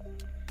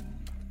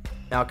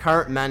 Our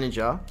current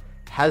manager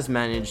has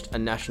managed a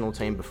national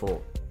team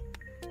before.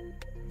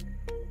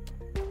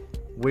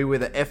 We were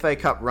the FA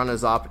Cup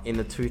runners-up in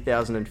the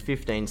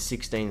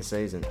 2015-16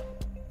 season.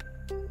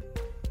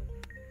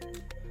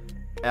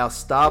 Our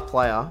star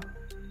player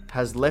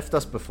has left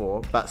us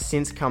before, but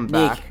since come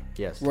back...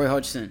 Yes. Roy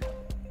Hodgson.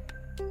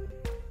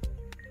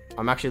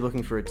 I'm actually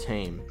looking for a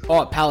team.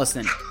 Oh, Palace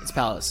then. It's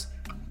Palace.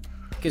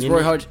 Because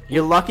Roy Hodgson...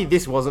 You're lucky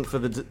this wasn't for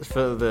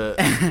the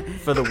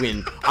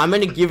win. I'm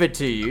going to give it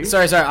to you.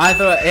 Sorry. I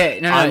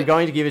thought... No. I'm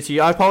going to give it to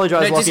you. I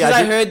apologise, Just Lockie. because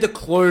I heard the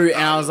clue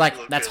and I was like,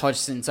 that's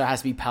Hodgson, so it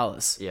has to be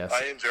Palace. Yes.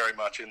 I am very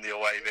much in the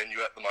away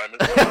venue at the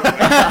moment.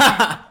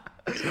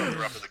 So it's not the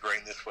rub of the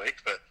green this week,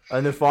 but...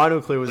 And the final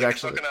clue was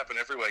actually... It's not going to happen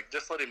every week.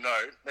 Just let him know,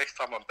 next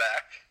time I'm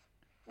back,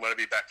 I'm going to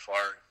be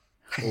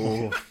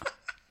backfiring.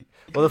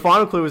 Well, the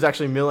final clue was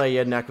actually Mile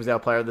Jedinak was our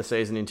player of the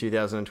season in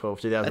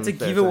 2012-2013. That's a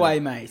giveaway,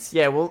 mate.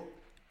 Yeah, well,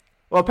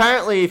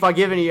 apparently if I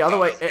give any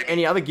other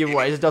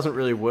giveaways, it doesn't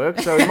really work.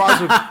 So we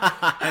might as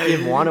well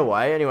give one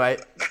away. Anyway,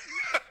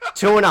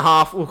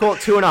 2.5. We'll call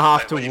it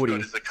 2.5 to Woody.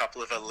 There's a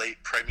couple of elite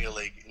Premier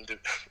League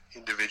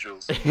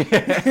individuals.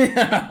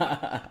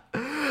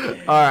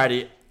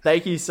 Alrighty,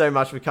 thank you so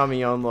much for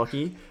coming on,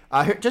 Lockie.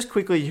 Just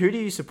quickly, who do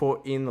you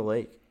support in the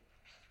league?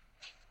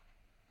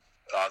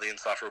 The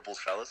Insufferables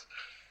fellas.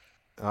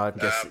 I'm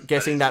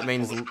guessing that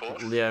means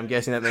I'm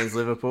guessing that means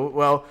Liverpool.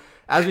 Well,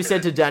 as we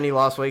said to Danny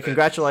last week,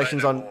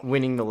 congratulations on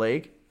winning the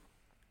league.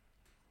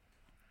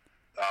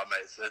 Oh,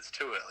 mate, it's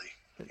too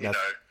early. You know.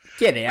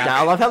 Get out.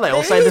 I love how they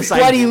all say the same.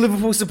 Bloody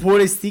Liverpool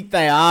supporters think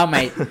they are,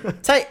 mate.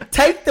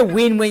 Take the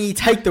win when you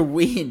take the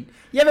win.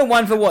 You haven't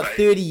won for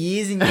 30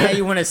 years, and now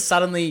you want to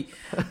suddenly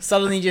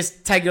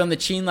just take it on the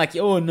chin like,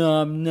 oh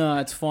no,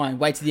 it's fine.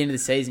 Wait till the end of the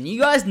season. You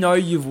guys know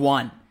you've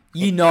won.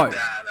 You know. No.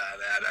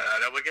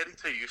 We're getting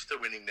too used to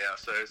winning now,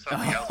 so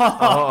something else.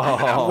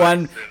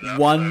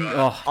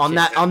 On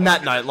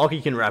that note,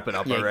 Lockie can wrap it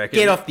up, I reckon.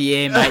 Get off the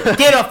air, mate.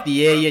 Get off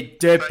the air, you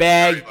dirtbag.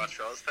 Thanks very much,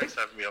 fellas. Thanks for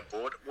having me on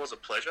board. It was a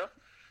pleasure.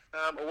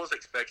 I was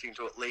expecting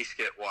to at least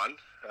get one,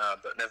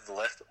 but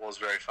nevertheless, it was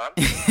very fun.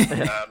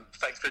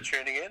 Thanks for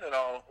tuning in, and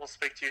I'll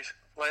speak to you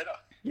later.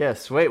 Yeah,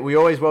 sweet. We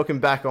always welcome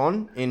back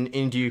on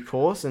in due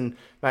course, and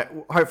mate,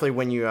 hopefully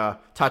when you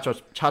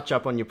touch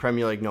up on your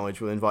Premier League knowledge,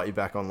 we'll invite you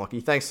back on,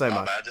 Lockie. Thanks so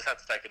much. Mate, I just had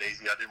to take it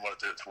easy. I didn't want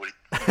to do it to Woody.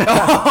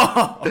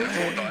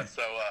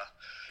 So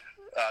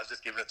I was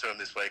just giving it to him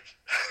this week.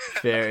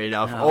 Fair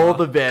enough. All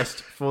the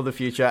best for the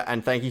future,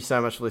 and thank you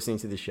so much for listening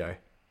to this show.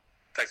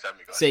 Thanks for having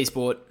me, guys. See you,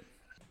 sport.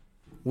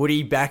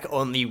 Woody back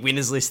on the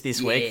winners list this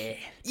week.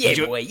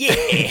 Yeah, boy,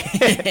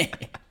 yeah.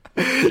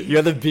 You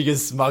got the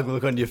biggest smug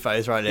look on your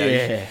face right now.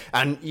 Yeah.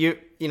 And you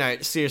know,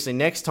 seriously,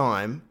 next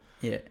time,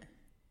 we're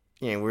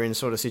in a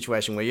sort of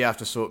situation where you have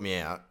to sort me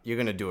out. You're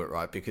going to do it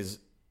right because,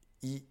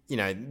 you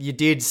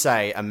did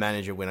say a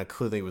manager when I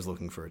clearly was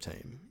looking for a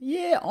team.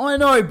 Yeah, I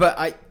know, but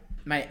I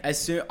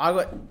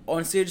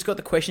just got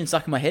the question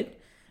stuck in my head.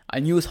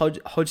 I knew it was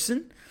Hodgson,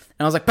 and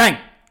I was like, bang,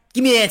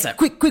 give me the answer,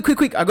 quick,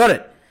 I got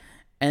it.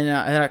 And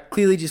I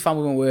clearly just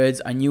fumbled my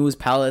words. I knew it was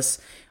Palace.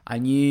 I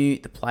knew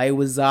the player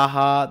was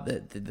Zaha,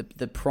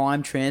 the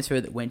prime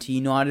transfer that went to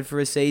United for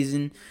a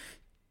season.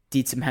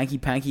 Did some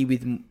hanky-panky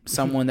with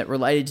someone that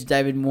related to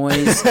David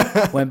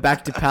Moyes. Went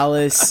back to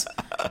Palace.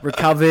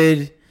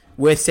 Recovered.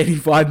 Worth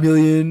 $75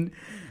 million.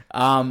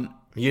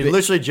 You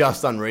literally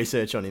just done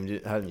research on him,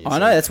 hadn't you? I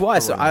know, that's why.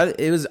 So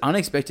it was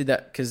unexpected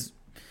because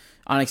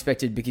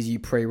you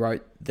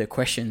pre-wrote the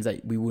questions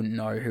that we wouldn't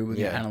know who we're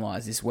going to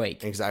analyse this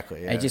week.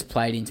 Exactly. Yeah. It just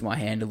played into my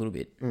hand a little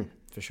bit.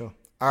 For sure.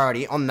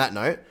 Alrighty, on that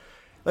note,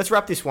 let's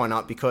wrap this one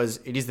up because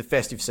it is the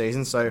festive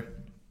season, so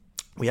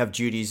we have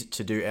duties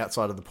to do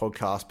outside of the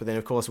podcast. But then,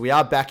 of course, we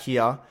are back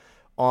here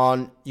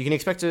on... You can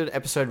expect an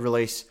episode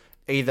release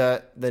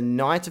either the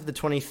night of the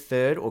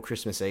 23rd or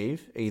Christmas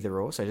Eve, either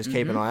or. So just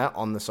keep an eye out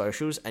on the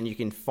socials, and you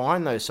can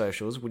find those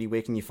socials. Woody,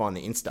 where can you find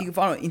the Insta? You can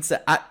find it on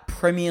Insta at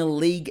Premier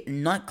League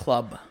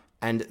Nightclub.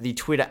 And the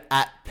Twitter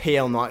at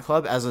PL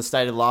Nightclub. As I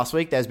stated last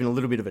week, there's been a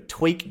little bit of a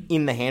tweak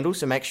in the handle,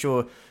 so make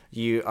sure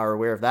you are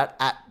aware of that,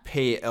 at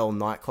PL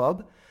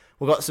Nightclub.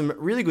 We've got some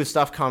really good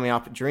stuff coming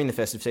up during the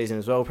festive season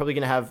as well. We're probably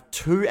going to have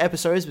 2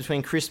 episodes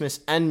between Christmas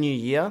and New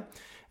Year.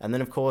 And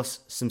then, of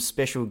course, some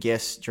special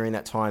guests during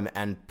that time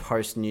and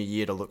post-New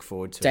Year to look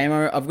forward to.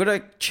 Damo, I've got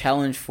a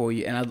challenge for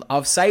you, and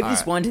I've saved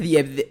this one to the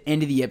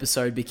end of the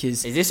episode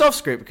because... Is this off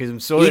script? Because I'm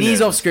sort of It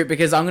is off script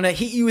because I'm going to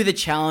hit you with a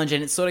challenge,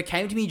 and it sort of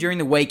came to me during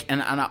the week,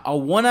 and I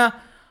want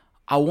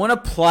to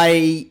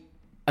play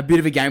a bit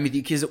of a game with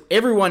you because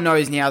everyone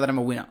knows now that I'm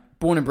a winner.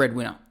 Born and bred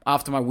winner.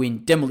 After my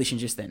win, demolition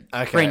just then.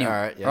 Okay, all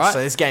right. Yeah. Right? So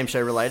this game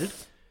show related?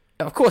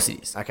 Of course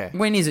it is. Okay.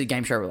 When is it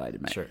game show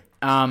related, mate?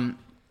 Sure.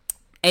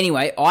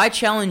 Anyway, I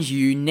challenge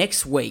you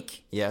next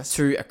week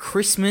to a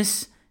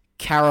Christmas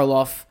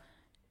Carol-off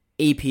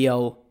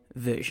EPL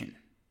version.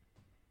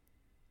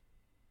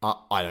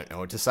 I don't know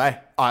what to say.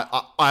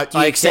 I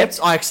accept.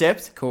 I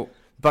accept. Cool.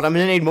 But I'm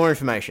going to need more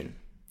information.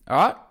 All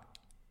right.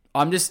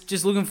 I'm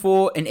just looking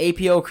for an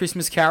EPL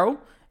Christmas Carol,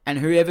 and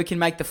whoever can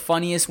make the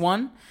funniest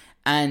one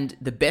and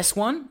the best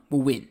one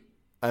will win.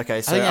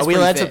 Okay, so are we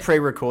allowed to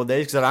pre-record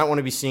these? Because I don't want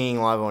to be singing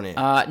live on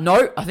air.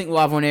 No, I think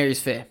live on air is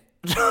fair.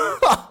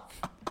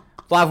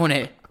 Live on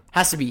air.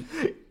 Has to be.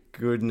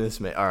 Goodness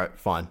me. All right,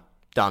 fine.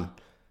 Done.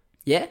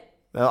 Yeah?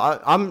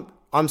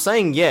 I'm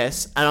saying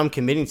yes, and I'm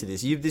committing to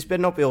this. This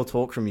better not be all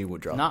talk from you,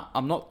 Woodrow. No,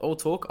 I'm not all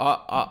talk.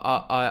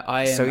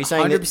 I am so you're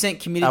saying 100%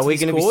 committed to this cause. Are we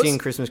going to be singing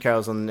Christmas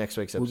carols on the next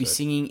week's episode? We'll be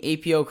singing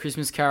EPL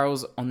Christmas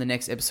carols on the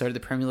next episode of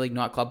the Premier League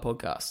Nightclub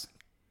podcast.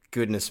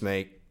 Goodness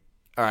me.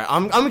 All right,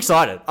 I'm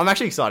excited. I'm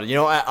actually excited. You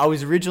know, I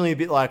was originally a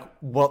bit like,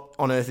 what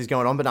on earth is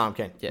going on? But no, I'm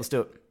keen. Yeah. Let's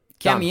do it.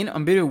 Count me in.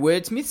 I'm a bit of a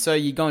wordsmith, so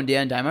you're going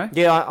down, Damo.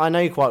 Yeah, I know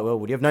you quite well,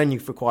 Woody. I've known you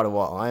for quite a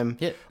while.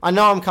 I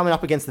know I'm coming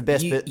up against the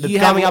best, but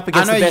coming up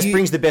against the best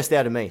brings the best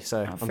out of me.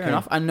 So fair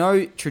enough. I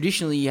know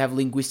traditionally you have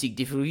linguistic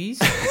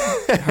difficulties,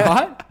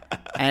 right?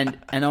 And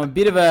I'm a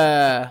bit of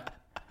a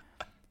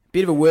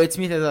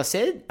wordsmith, as I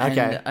said.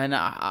 Okay. And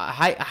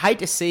I hate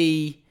to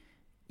see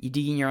you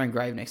digging your own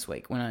grave next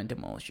week when I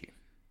demolish you.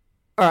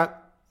 All right,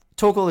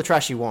 talk all the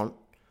trash you want,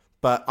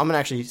 but I'm gonna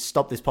actually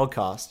stop this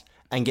podcast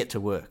and get to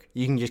work.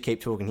 You can just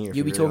keep talking here.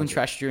 You'll be talking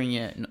trash during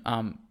your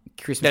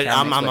Christmas.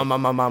 I'm out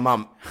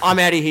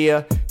of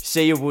here.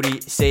 See you,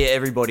 Woody. See you,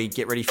 everybody.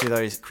 Get ready for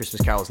those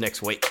Christmas carols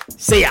next week.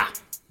 See ya.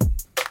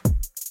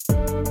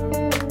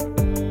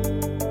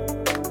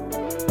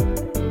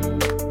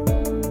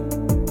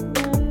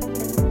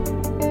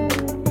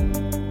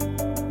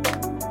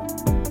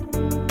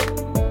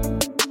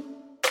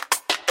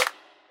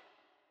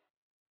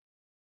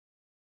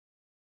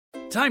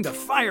 Time to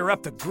fire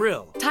up the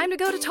grill. Time to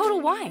go to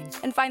Total Wine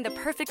and find the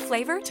perfect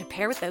flavor to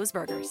pair with those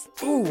burgers.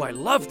 Ooh, I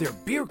love their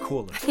beer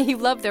cooler. You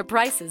love their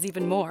prices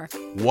even more.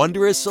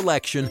 Wondrous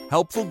selection,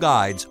 helpful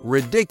guides,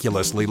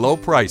 ridiculously low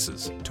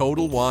prices.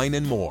 Total Wine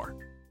and more.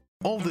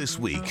 All this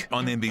week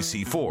on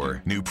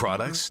NBC4, new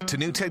products to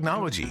new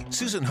technology.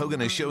 Susan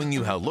Hogan is showing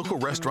you how local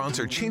restaurants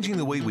are changing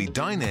the way we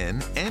dine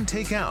in and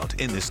take out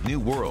in this new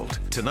world.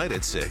 Tonight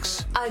at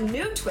 6. A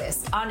new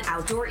twist on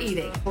outdoor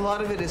eating. A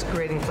lot of it is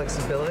creating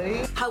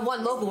flexibility. How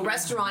one local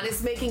restaurant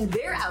is making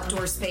their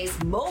outdoor space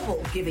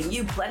mobile, giving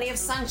you plenty of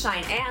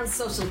sunshine and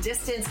social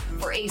distance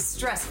for a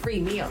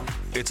stress-free meal.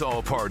 It's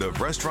all part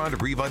of restaurant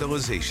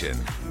revitalization.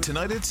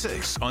 Tonight at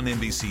 6 on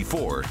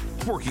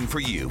NBC4, working for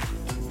you.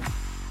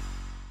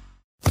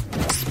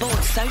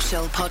 Sports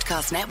Social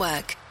Podcast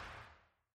Network.